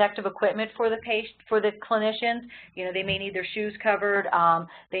a protective equipment for the patient, for the clinicians. You know, they may need their shoes covered.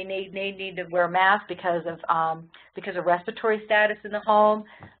 They need to wear masks because of respiratory status in the home.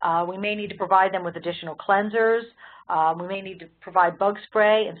 We may need to provide them with additional cleansers. We may need to provide bug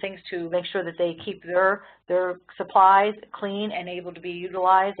spray and things to make sure that they keep their supplies clean and able to be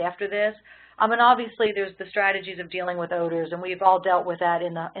utilized after this. And obviously there's the strategies of dealing with odors, and we've all dealt with that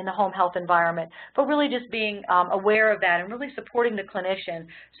in the home health environment, but really just being aware of that and really supporting the clinician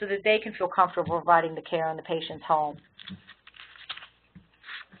so that they can feel comfortable providing the care in the patient's home.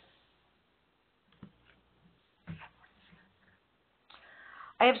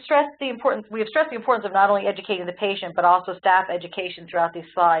 We have stressed the importance of not only educating the patient, but also staff education throughout these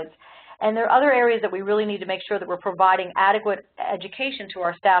slides. And there are other areas that we really need to make sure that we're providing adequate education to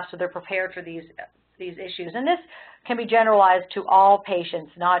our staff so they're prepared for these issues. And this can be generalized to all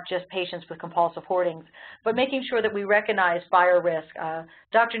patients, not just patients with compulsive hoardings, but making sure that we recognize fire risk.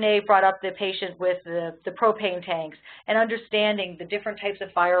 Dr. Nave brought up the patient with the propane tanks and understanding the different types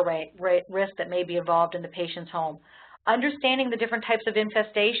of fire risk that may be involved in the patient's home. Understanding the different types of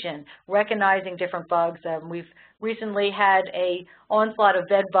infestation, recognizing different bugs. We've recently had an onslaught of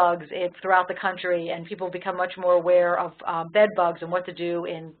bed bugs throughout the country, and people become much more aware of bed bugs and what to do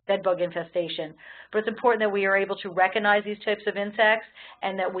in bed bug infestation. But it's important that we are able to recognize these types of insects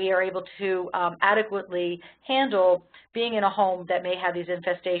and that we are able to adequately handle being in a home that may have these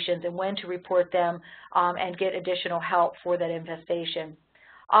infestations and when to report them and get additional help for that infestation.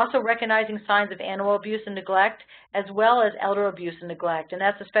 Also recognizing signs of animal abuse and neglect, as well as elder abuse and neglect. And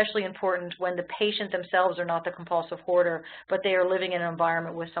that's especially important when the patient themselves are not the compulsive hoarder, but they are living in an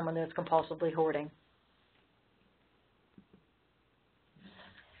environment with someone that's compulsively hoarding.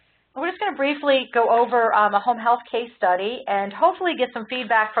 We're just going to briefly go over a home health case study and hopefully get some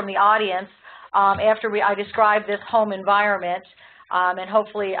feedback from the audience after I describe this home environment. And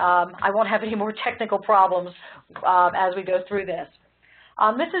hopefully I won't have any more technical problems as we go through this.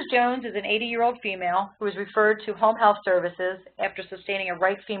 Mrs. Jones is an 80-year-old female who was referred to home health services after sustaining a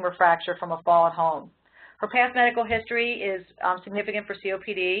right femur fracture from a fall at home. Her past medical history is significant for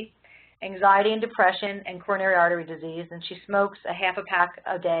COPD, anxiety and depression, and coronary artery disease, and she smokes a half a pack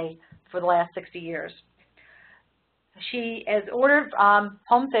a day for the last 60 years. She has ordered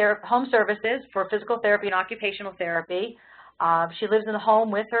home services for physical therapy and occupational therapy. She lives in the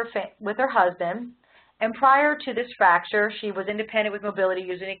home with her husband. And prior to this fracture, she was independent with mobility,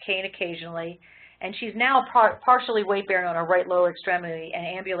 using a cane occasionally, and she's now partially weight-bearing on her right lower extremity and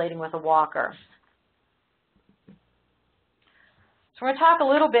ambulating with a walker. So we're going to talk a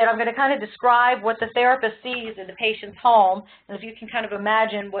little bit. I'm going to kind of describe what the therapist sees in the patient's home, and if you can kind of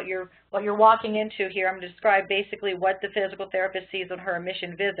imagine what you're walking into here, I'm going to describe basically what the physical therapist sees on her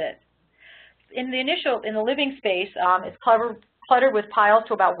admission visit. In the living space, it's cluttered with piles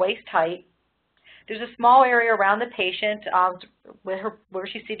to about waist height. There's a small area around the patient where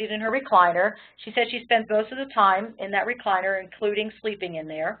she's seated in her recliner. She said she spends most of the time in that recliner, including sleeping in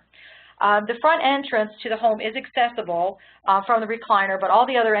there. The front entrance to the home is accessible from the recliner, but all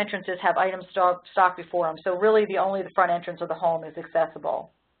the other entrances have items stocked before them. So really only the front entrance of the home is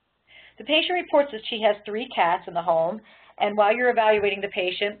accessible. The patient reports that she has 3 cats in the home, and while you're evaluating the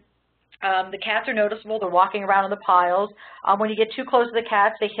patient, the cats are noticeable. They're walking around in the piles. When you get too close to the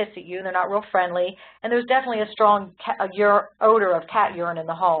cats, they hiss at you, and they're not real friendly. And there's definitely a strong odor of cat urine in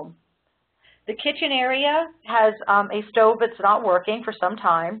the home. The kitchen area has a stove that's not working for some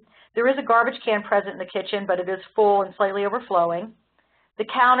time. There is a garbage can present in the kitchen, but it is full and slightly overflowing. The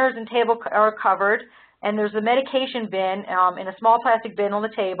counters and table are covered, and there's a medication bin in a small plastic bin on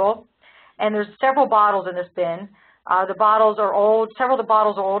the table, and there's several bottles in this bin. The bottles are old. Several of the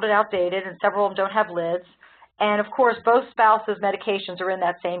bottles are old and outdated, and several of them don't have lids. And, of course, both spouses' medications are in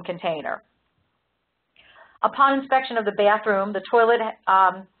that same container. Upon inspection of the bathroom, the toilet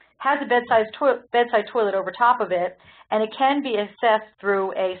has a bedside toilet over top of it, and it can be accessed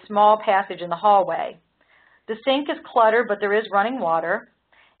through a small passage in the hallway. The sink is cluttered, but there is running water.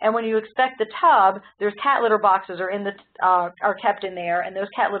 And when you inspect the tub, there's cat litter boxes are kept in there, and those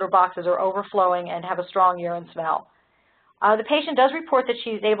cat litter boxes are overflowing and have a strong urine smell. The patient does report that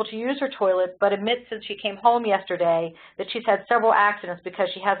she's able to use her toilet, but admits since she came home yesterday that she's had several accidents because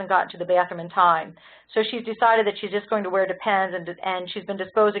she hasn't gotten to the bathroom in time. So she's decided that she's just going to wear Depends, and she's been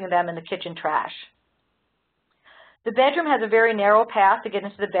disposing of them in the kitchen trash. The bedroom has a very narrow path to get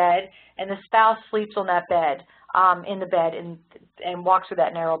into the bed, and the spouse sleeps on that bed, in the bed, and walks through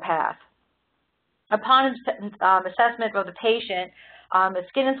that narrow path. Upon assessment of the patient, the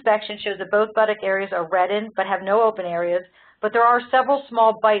skin inspection shows that both buttock areas are reddened but have no open areas, but there are several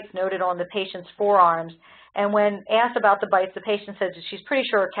small bites noted on the patient's forearms, and when asked about the bites, the patient says that she's pretty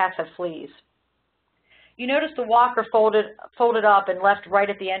sure her cats have fleas. You notice the walker folded up and left right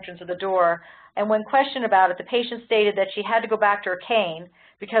at the entrance of the door, and when questioned about it, the patient stated that she had to go back to her cane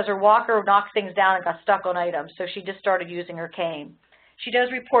because her walker knocked things down and got stuck on items, so she just started using her cane. She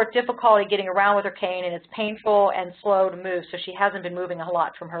does report difficulty getting around with her cane, and it's painful and slow to move, so she hasn't been moving a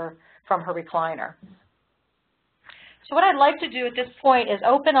lot from her recliner. So what I'd like to do at this point is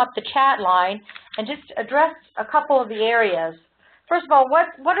open up the chat line and just address a couple of the areas. First of all, what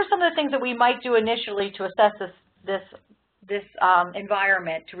are some of the things that we might do initially to assess this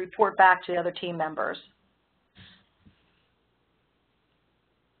environment to report back to the other team members?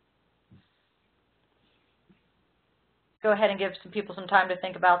 Go ahead and give some people some time to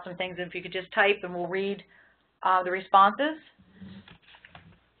think about some things. If you could just type, and we'll read the responses.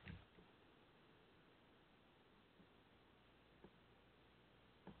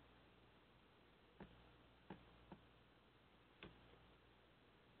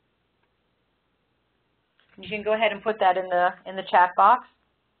 You can go ahead and put that in the chat box.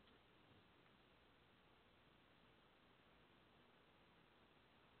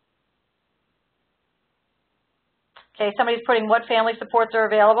 Okay, somebody's putting what family supports are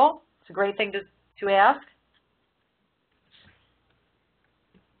available. It's a great thing to ask.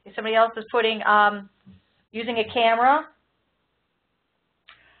 Okay, somebody else is putting using a camera.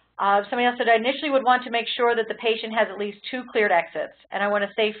 Somebody else said, I initially would want to make sure that the patient has at least 2 cleared exits, and I want to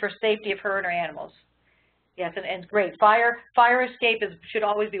say for safety of her and her animals. Yes, and great. Fire escape should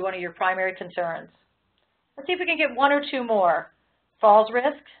always be one of your primary concerns. Let's see if we can get 1 or 2 more. Falls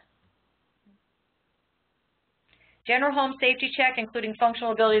risk. General home safety check, including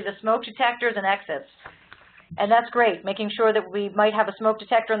functional ability of the smoke detectors and exits. And that's great, making sure that we might have a smoke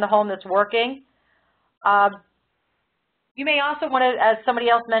detector in the home that's working. You may also want to, as somebody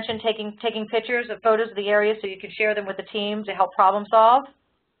else mentioned, taking pictures of photos of the area so you can share them with the team to help problem solve.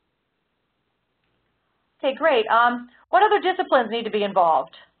 Okay, great. What other disciplines need to be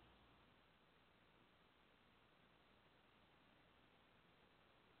involved?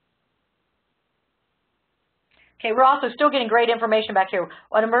 Okay, we're also still getting great information back here.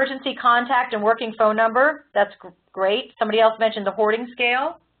 An emergency contact and working phone number, that's great. Somebody else mentioned the hoarding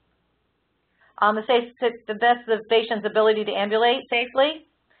scale. The best of the patient's ability to ambulate safely.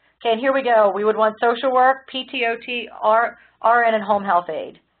 Okay, and here we go. We would want social work, PTOT, RN, and home health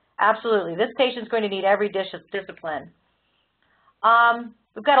aid. Absolutely. This patient's going to need every discipline.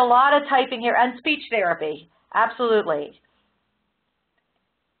 We've got a lot of typing here, and speech therapy. Absolutely.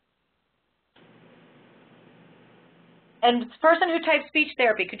 And the person who typed speech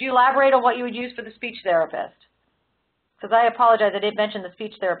therapy, could you elaborate on what you would use for the speech therapist? Because I apologize, I didn't mention the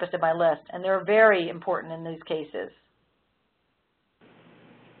speech therapist in my list, and they're very important in these cases.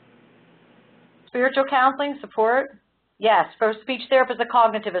 Spiritual counseling, support? Yes, for speech therapist, a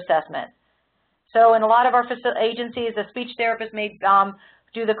cognitive assessment. So in a lot of our agencies, the speech therapist may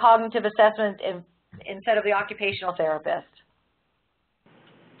do the cognitive assessment instead of the occupational therapist.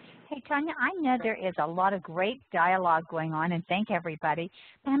 Hey, Tanya, I know there is a lot of great dialogue going on, and thank everybody,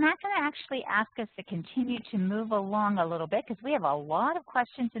 but I'm not going to actually ask us to continue to move along a little bit because we have a lot of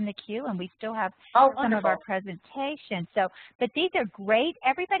questions in the queue, and we still have some of our presentation. So, but these are great.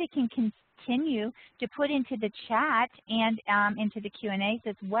 Everybody can continue to put into the chat and into the Q&As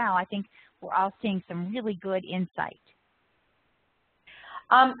as well. I think we're all seeing some really good insight.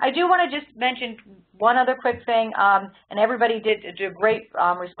 I do want to just mention one other quick thing, and everybody did a great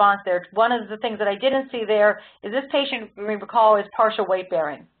response there. One of the things that I didn't see there is this patient, we recall, is partial weight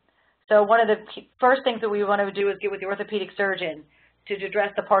bearing. So one of the first things that we want to do is get with the orthopedic surgeon to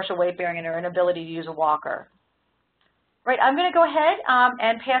address the partial weight bearing and her inability to use a walker. Right, I'm going to go ahead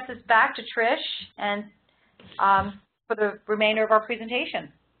and pass this back to Trish and for the remainder of our presentation.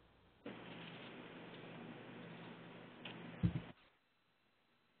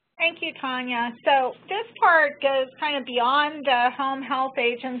 Thank you, Tanya. So this part goes kind of beyond the home health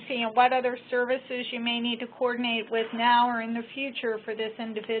agency and what other services you may need to coordinate with now or in the future for this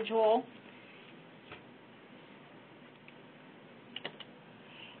individual.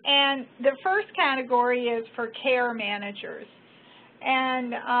 And the first category is for care managers.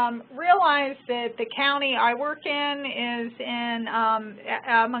 And realize that the county I work in is in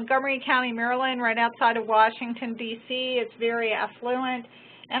Montgomery County, Maryland, right outside of Washington, D.C. It's very affluent.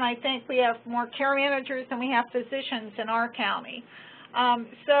 And I think we have more care managers than we have physicians in our county.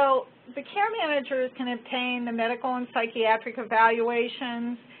 So the care managers can obtain the medical and psychiatric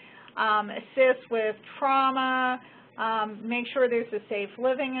evaluations, assist with trauma, make sure there's a safe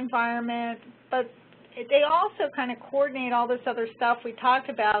living environment, but they also kind of coordinate all this other stuff we talked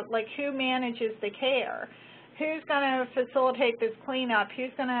about, like who manages the care. Who's going to facilitate this cleanup?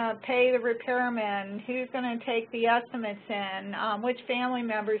 Who's going to pay the repairman? Who's going to take the estimates in? Which family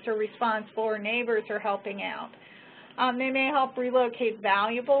members are responsible or neighbors are helping out? They may help relocate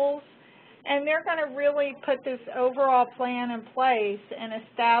valuables, and they're going to really put this overall plan in place and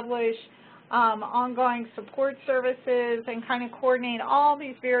establish ongoing support services and kind of coordinate all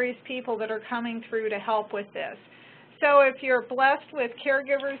these various people that are coming through to help with this. So if you're blessed with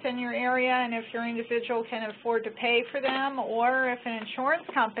caregivers in your area and if your individual can afford to pay for them, or if an insurance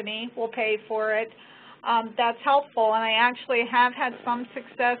company will pay for it, that's helpful. And I actually have had some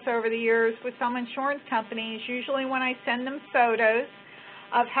success over the years with some insurance companies. Usually when I send them photos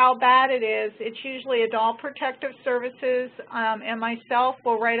of how bad it is, it's usually Adult Protective Services and myself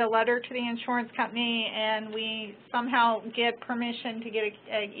will write a letter to the insurance company, and we somehow get permission to get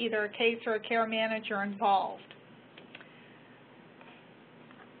either a case or a care manager involved.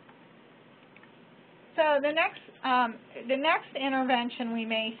 So the next intervention we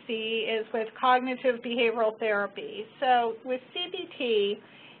may see is with cognitive behavioral therapy. So with CBT,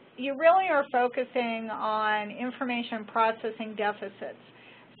 you really are focusing on information processing deficits.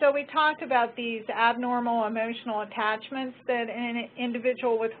 So we talked about these abnormal emotional attachments that an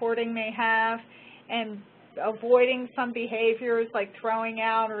individual with hoarding may have, and avoiding some behaviors like throwing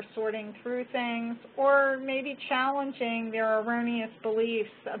out or sorting through things, or maybe challenging their erroneous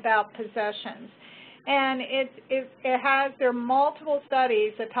beliefs about possessions. And there are multiple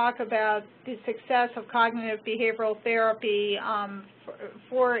studies that talk about the success of cognitive behavioral therapy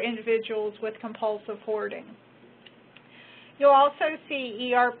for individuals with compulsive hoarding. You'll also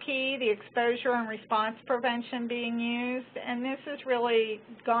see ERP, the exposure and response prevention, being used, and this is really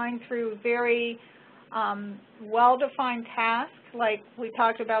going through very well-defined tasks, like we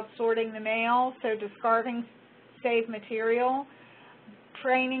talked about sorting the mail, so discarding saved material,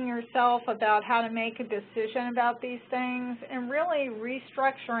 training yourself about how to make a decision about these things, and really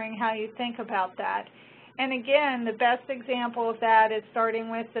restructuring how you think about that. And again, the best example of that is starting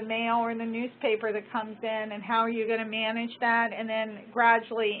with the mail or the newspaper that comes in, and how are you going to manage that, and then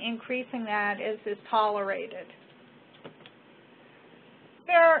gradually increasing that as is tolerated.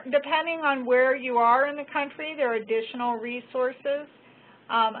 Depending on where you are in the country, there are additional resources.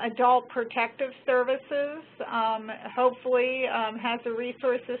 Adult Protective Services hopefully has the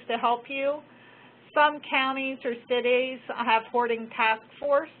resources to help you. Some counties or cities have hoarding task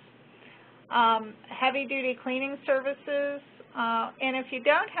force, heavy-duty cleaning services, and if you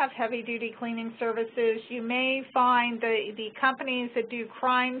don't have heavy-duty cleaning services, you may find the companies that do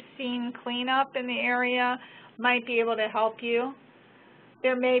crime scene cleanup in the area might be able to help you.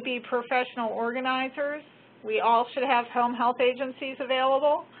 There may be professional organizers. We all should have home health agencies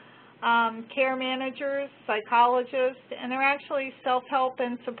available, care managers, psychologists, and they're actually self-help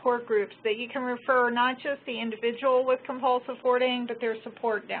and support groups that you can refer not just the individual with compulsive hoarding, but their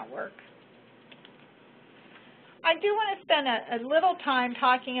support network. I do want to spend a little time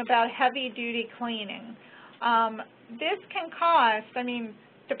talking about heavy-duty cleaning. This can cost,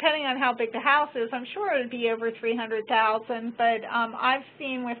 depending on how big the house is, I'm sure it would be over $300,000, but I've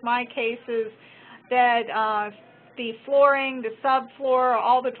seen with my cases that the flooring, the subfloor,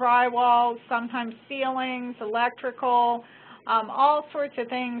 all the drywall, sometimes ceilings, electrical, all sorts of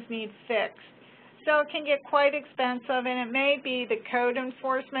things need fixed. So it can get quite expensive, and it may be the code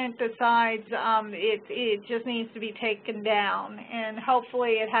enforcement decides it just needs to be taken down, and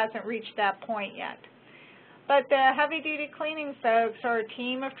hopefully it hasn't reached that point yet. But the heavy-duty cleaning folks are a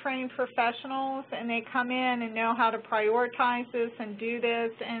team of trained professionals, and they come in and know how to prioritize this and do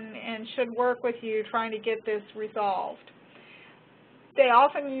this and should work with you trying to get this resolved. They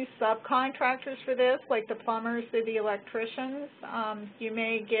often use subcontractors for this, like the plumbers or the electricians. You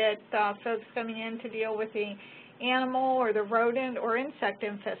may get folks coming in to deal with the animal or the rodent or insect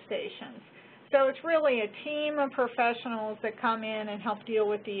infestations. So it's really a team of professionals that come in and help deal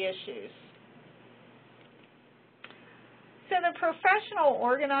with the issues. So the professional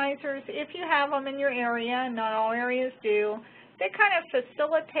organizers, if you have them in your area, and not all areas do, they kind of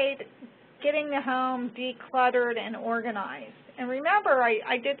facilitate getting the home decluttered and organized. And remember,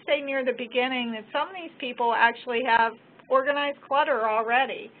 I did say near the beginning that some of these people actually have organized clutter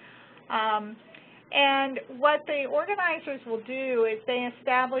already. And what the organizers will do is they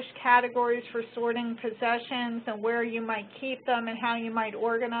establish categories for sorting possessions and where you might keep them and how you might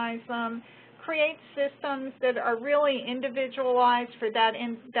organize them, create systems that are really individualized for that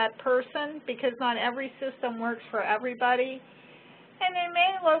person, because not every system works for everybody. And they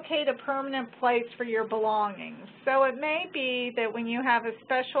may locate a permanent place for your belongings. So it may be that when you have a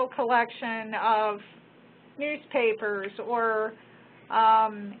special collection of newspapers or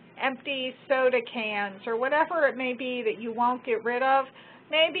empty soda cans or whatever it may be that you won't get rid of,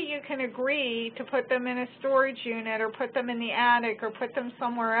 maybe you can agree to put them in a storage unit or put them in the attic or put them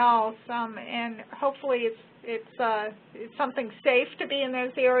somewhere else, and hopefully it's something safe to be in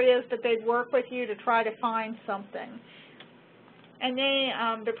those areas, but they'd work with you to try to find something. And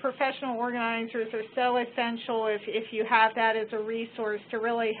the professional organizers are so essential if you have that as a resource to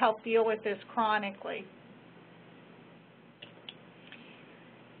really help deal with this chronically.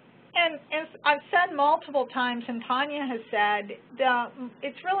 And as I've said multiple times, and Tanya has said,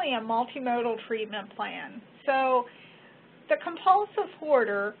 it's really a multimodal treatment plan. So the compulsive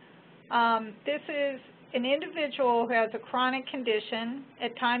hoarder, this is an individual who has a chronic condition,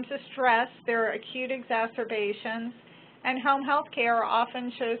 at times of stress, there are acute exacerbations, and home health care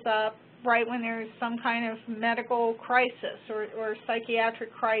often shows up right when there's some kind of medical crisis or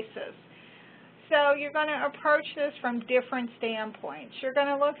psychiatric crisis. So you're going to approach this from different standpoints. You're going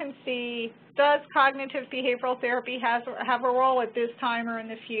to look and see, does cognitive behavioral therapy have a role at this time or in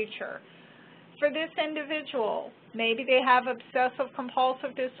the future? For this individual, maybe they have obsessive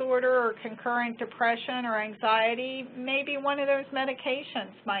compulsive disorder or concurrent depression or anxiety. Maybe one of those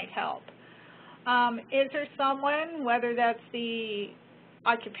medications might help. Is there someone, whether that's the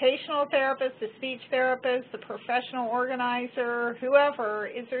occupational therapist, the speech therapist, the professional organizer, whoever,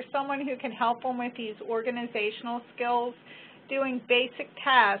 is there someone who can help them with these organizational skills, doing basic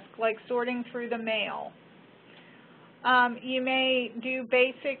tasks like sorting through the mail? You may do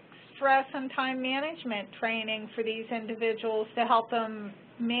basic stress and time management training for these individuals to help them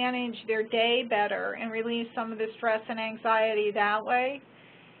manage their day better and relieve some of the stress and anxiety that way.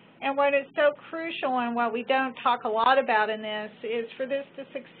 And what is so crucial and what we don't talk a lot about in this is for this to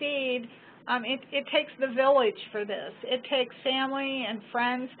succeed, it takes the village for this. It takes family and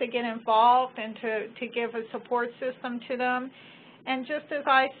friends to get involved and to give a support system to them. And just as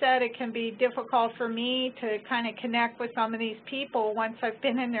I said, it can be difficult for me to kind of connect with some of these people once I've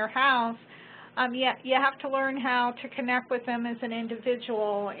been in their house. You have to learn how to connect with them as an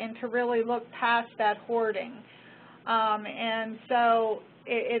individual and to really look past that hoarding. And so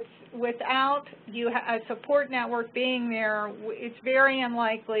it's without a support network being there, it's very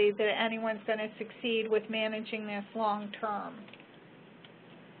unlikely that anyone's going to succeed with managing this long term.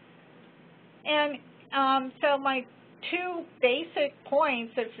 And so my two basic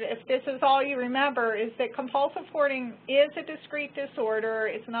points, if this is all you remember, is that compulsive hoarding is a discrete disorder.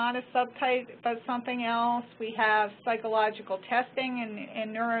 It's not a subtype of something else. We have psychological testing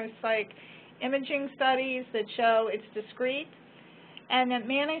and neuropsych imaging studies that show it's discrete, and that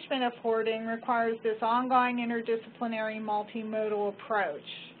management of hoarding requires this ongoing interdisciplinary multimodal approach.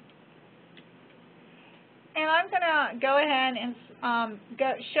 And I'm going to go ahead and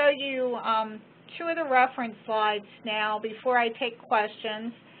show you two of the reference slides now before I take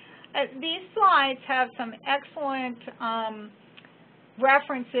questions. These slides have some excellent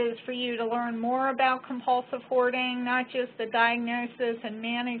references for you to learn more about compulsive hoarding, not just the diagnosis and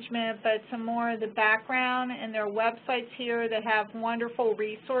management, but some more of the background, and there are websites here that have wonderful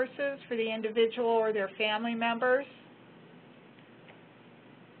resources for the individual or their family members.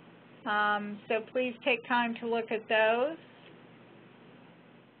 So please take time to look at those.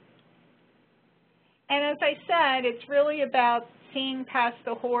 And as I said, it's really about seeing past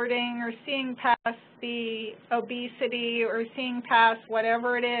the hoarding or seeing past the obesity or seeing past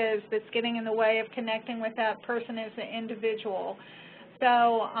whatever it is that's getting in the way of connecting with that person as an individual.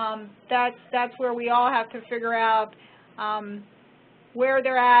 So that's where we all have to figure out where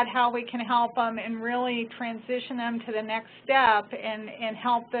they're at, how we can help them, and really transition them to the next step and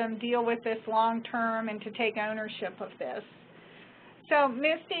help them deal with this long term and to take ownership of this. So,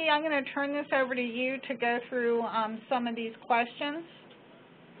 Misty, I'm going to turn this over to you to go through some of these questions.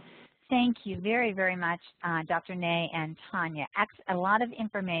 Thank you very, very much, Dr. Ney and Tanya. A lot of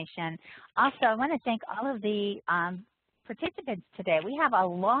information. Also, I want to thank all of the participants today. We have a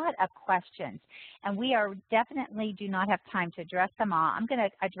lot of questions, and we definitely do not have time to address them all. I'm going to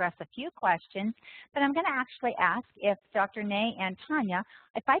address a few questions, but I'm going to actually ask if Dr. Ney and Tanya,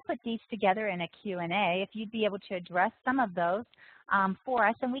 if I put these together in a Q&A, if you'd be able to address some of those for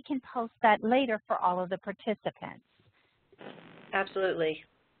us, and we can post that later for all of the participants. Absolutely.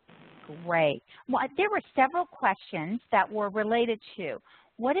 Great. Well, there were several questions that were related to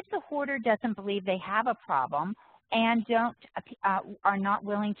what if the hoarder doesn't believe they have a problem and are not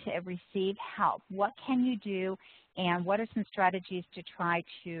willing to receive help? What can you do, and what are some strategies to try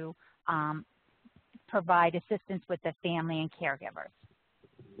to provide assistance with the family and caregivers?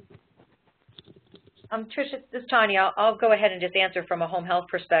 Tricia, this is Tanya. I'll go ahead and just answer from a home health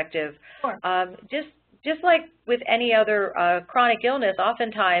perspective. Sure. Just like with any other chronic illness,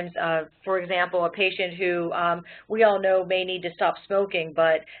 oftentimes, for example, a patient who we all know may need to stop smoking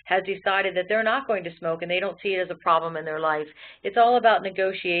but has decided that they're not going to smoke and they don't see it as a problem in their life. It's all about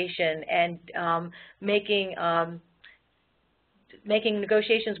negotiation and making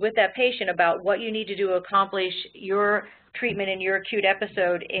negotiations with that patient about what you need to do to accomplish your treatment in your acute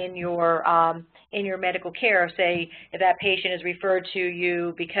episode in your medical care. Say if that patient is referred to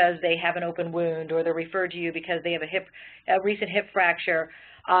you because they have an open wound, or they're referred to you because they have a recent hip fracture,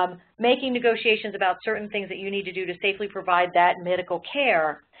 making negotiations about certain things that you need to do to safely provide that medical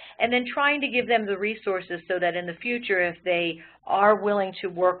care, and then trying to give them the resources so that in the future, if they are willing to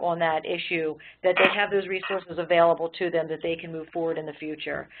work on that issue, that they have those resources available to them that they can move forward in the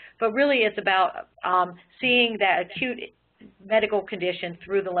future. But really it's about seeing that acute medical condition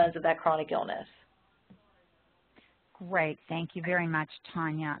through the lens of that chronic illness. Great. Thank you very much,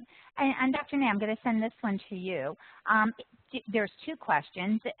 Tanya. And Dr. Ney, I'm going to send this one to you. There's two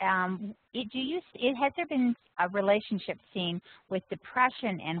questions. Has there been a relationship seen with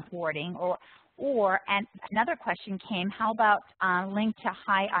depression and hoarding? And another question came, how about linked to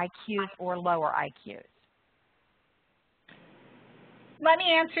high IQs or lower IQs? Let me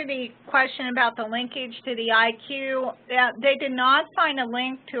answer the question about the linkage to the IQ. They did not find a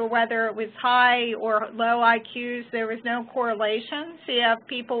link to whether it was high or low IQs. There was no correlation. So you have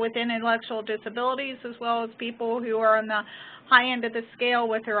people with intellectual disabilities as well as people who are on the high end of the scale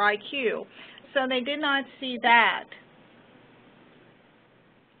with their IQ. So they did not see that.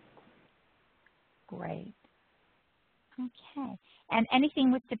 Great. Okay. And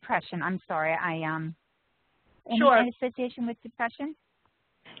anything with depression? I'm sorry, Sure. Any association with depression?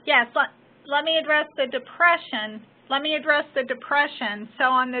 Yes, let me address the depression. So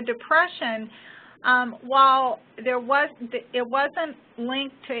on the depression, while it wasn't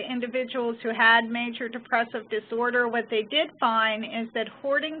linked to individuals who had major depressive disorder, what they did find is that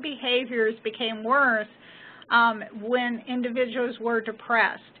hoarding behaviors became worse when individuals were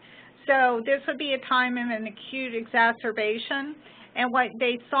depressed. So this would be a time of an acute exacerbation. And what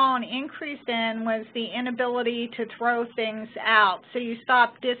they saw an increase in was the inability to throw things out. So you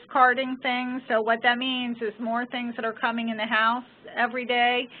stop discarding things. So what that means is more things that are coming in the house every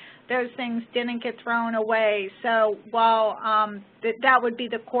day, those things didn't get thrown away. So while that would be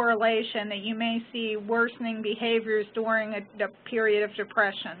the correlation, that you may see worsening behaviors during a period of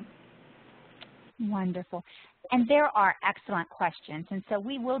depression. Wonderful. And there are excellent questions, and so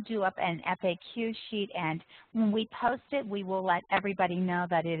we will do up an FAQ sheet, and when we post it, we will let everybody know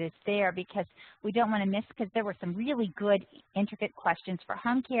that it is there, because we don't want to miss, because there were some really good, intricate questions for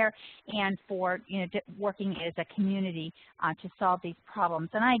home care and for working as a community to solve these problems.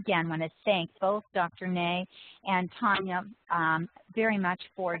 And I again want to thank both Dr. Ney and Tanya very much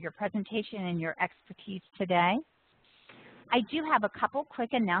for your presentation and your expertise today. I do have a couple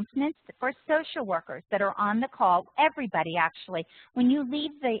quick announcements for social workers that are on the call, everybody actually. When you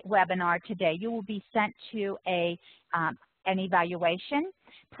leave the webinar today, you will be sent to an evaluation.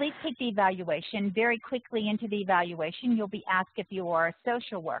 Please take the evaluation. Very quickly into the evaluation, you'll be asked if you are a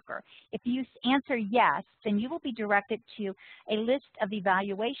social worker. If you answer yes, then you will be directed to a list of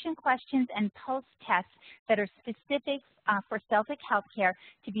evaluation questions and post-tests that are specific for Celtic Healthcare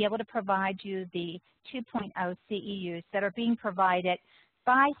to be able to provide you the 2.0 CEUs that are being provided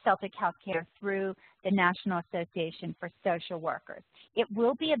by Celtic Healthcare through the National Association for Social Workers. It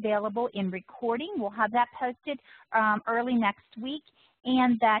will be available in recording. We'll have that posted early next week,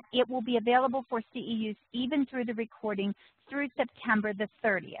 and that it will be available for CEUs even through the recording through September the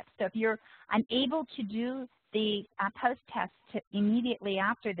 30th. So if you're unable to do the post-test immediately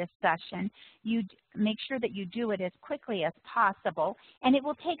after this session, you make sure that you do it as quickly as possible, and it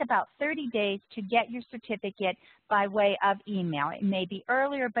will take about 30 days to get your certificate by way of email. It may be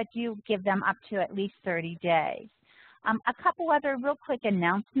earlier, but do give them up to at least 30 days. A couple other real quick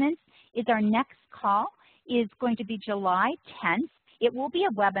announcements is our next call is going to be July 10th. It will be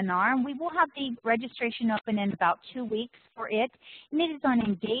a webinar, and we will have the registration open in about 2 weeks for it. And it is on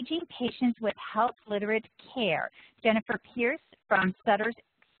engaging patients with health literate care. Jennifer Pierce from Sutter's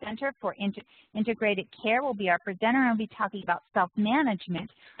Center for Integrated Care will be our presenter, and we'll be talking about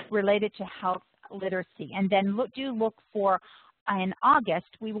self-management related to health literacy. And then do look for, in August,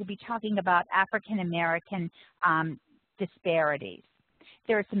 we will be talking about African American disparities.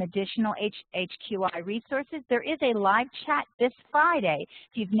 There are some additional HHQI resources. There is a live chat this Friday.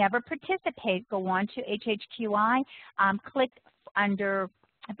 If you've never participated, go on to HHQI, click under,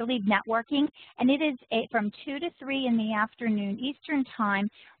 I believe, networking, and it is from 2 to 3 in the afternoon Eastern time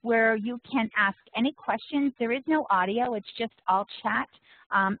where you can ask any questions. There is no audio, it's just all chat,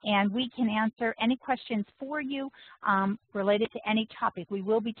 and we can answer any questions for you related to any topic. We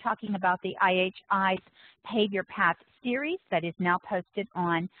will be talking about the IHI's Behavior Path series that is now posted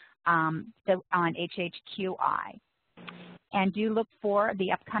on HHQI. And do look for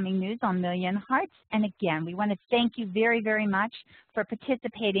the upcoming news on Million Hearts. And again, we want to thank you very, very much for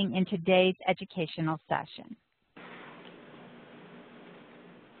participating in today's educational session.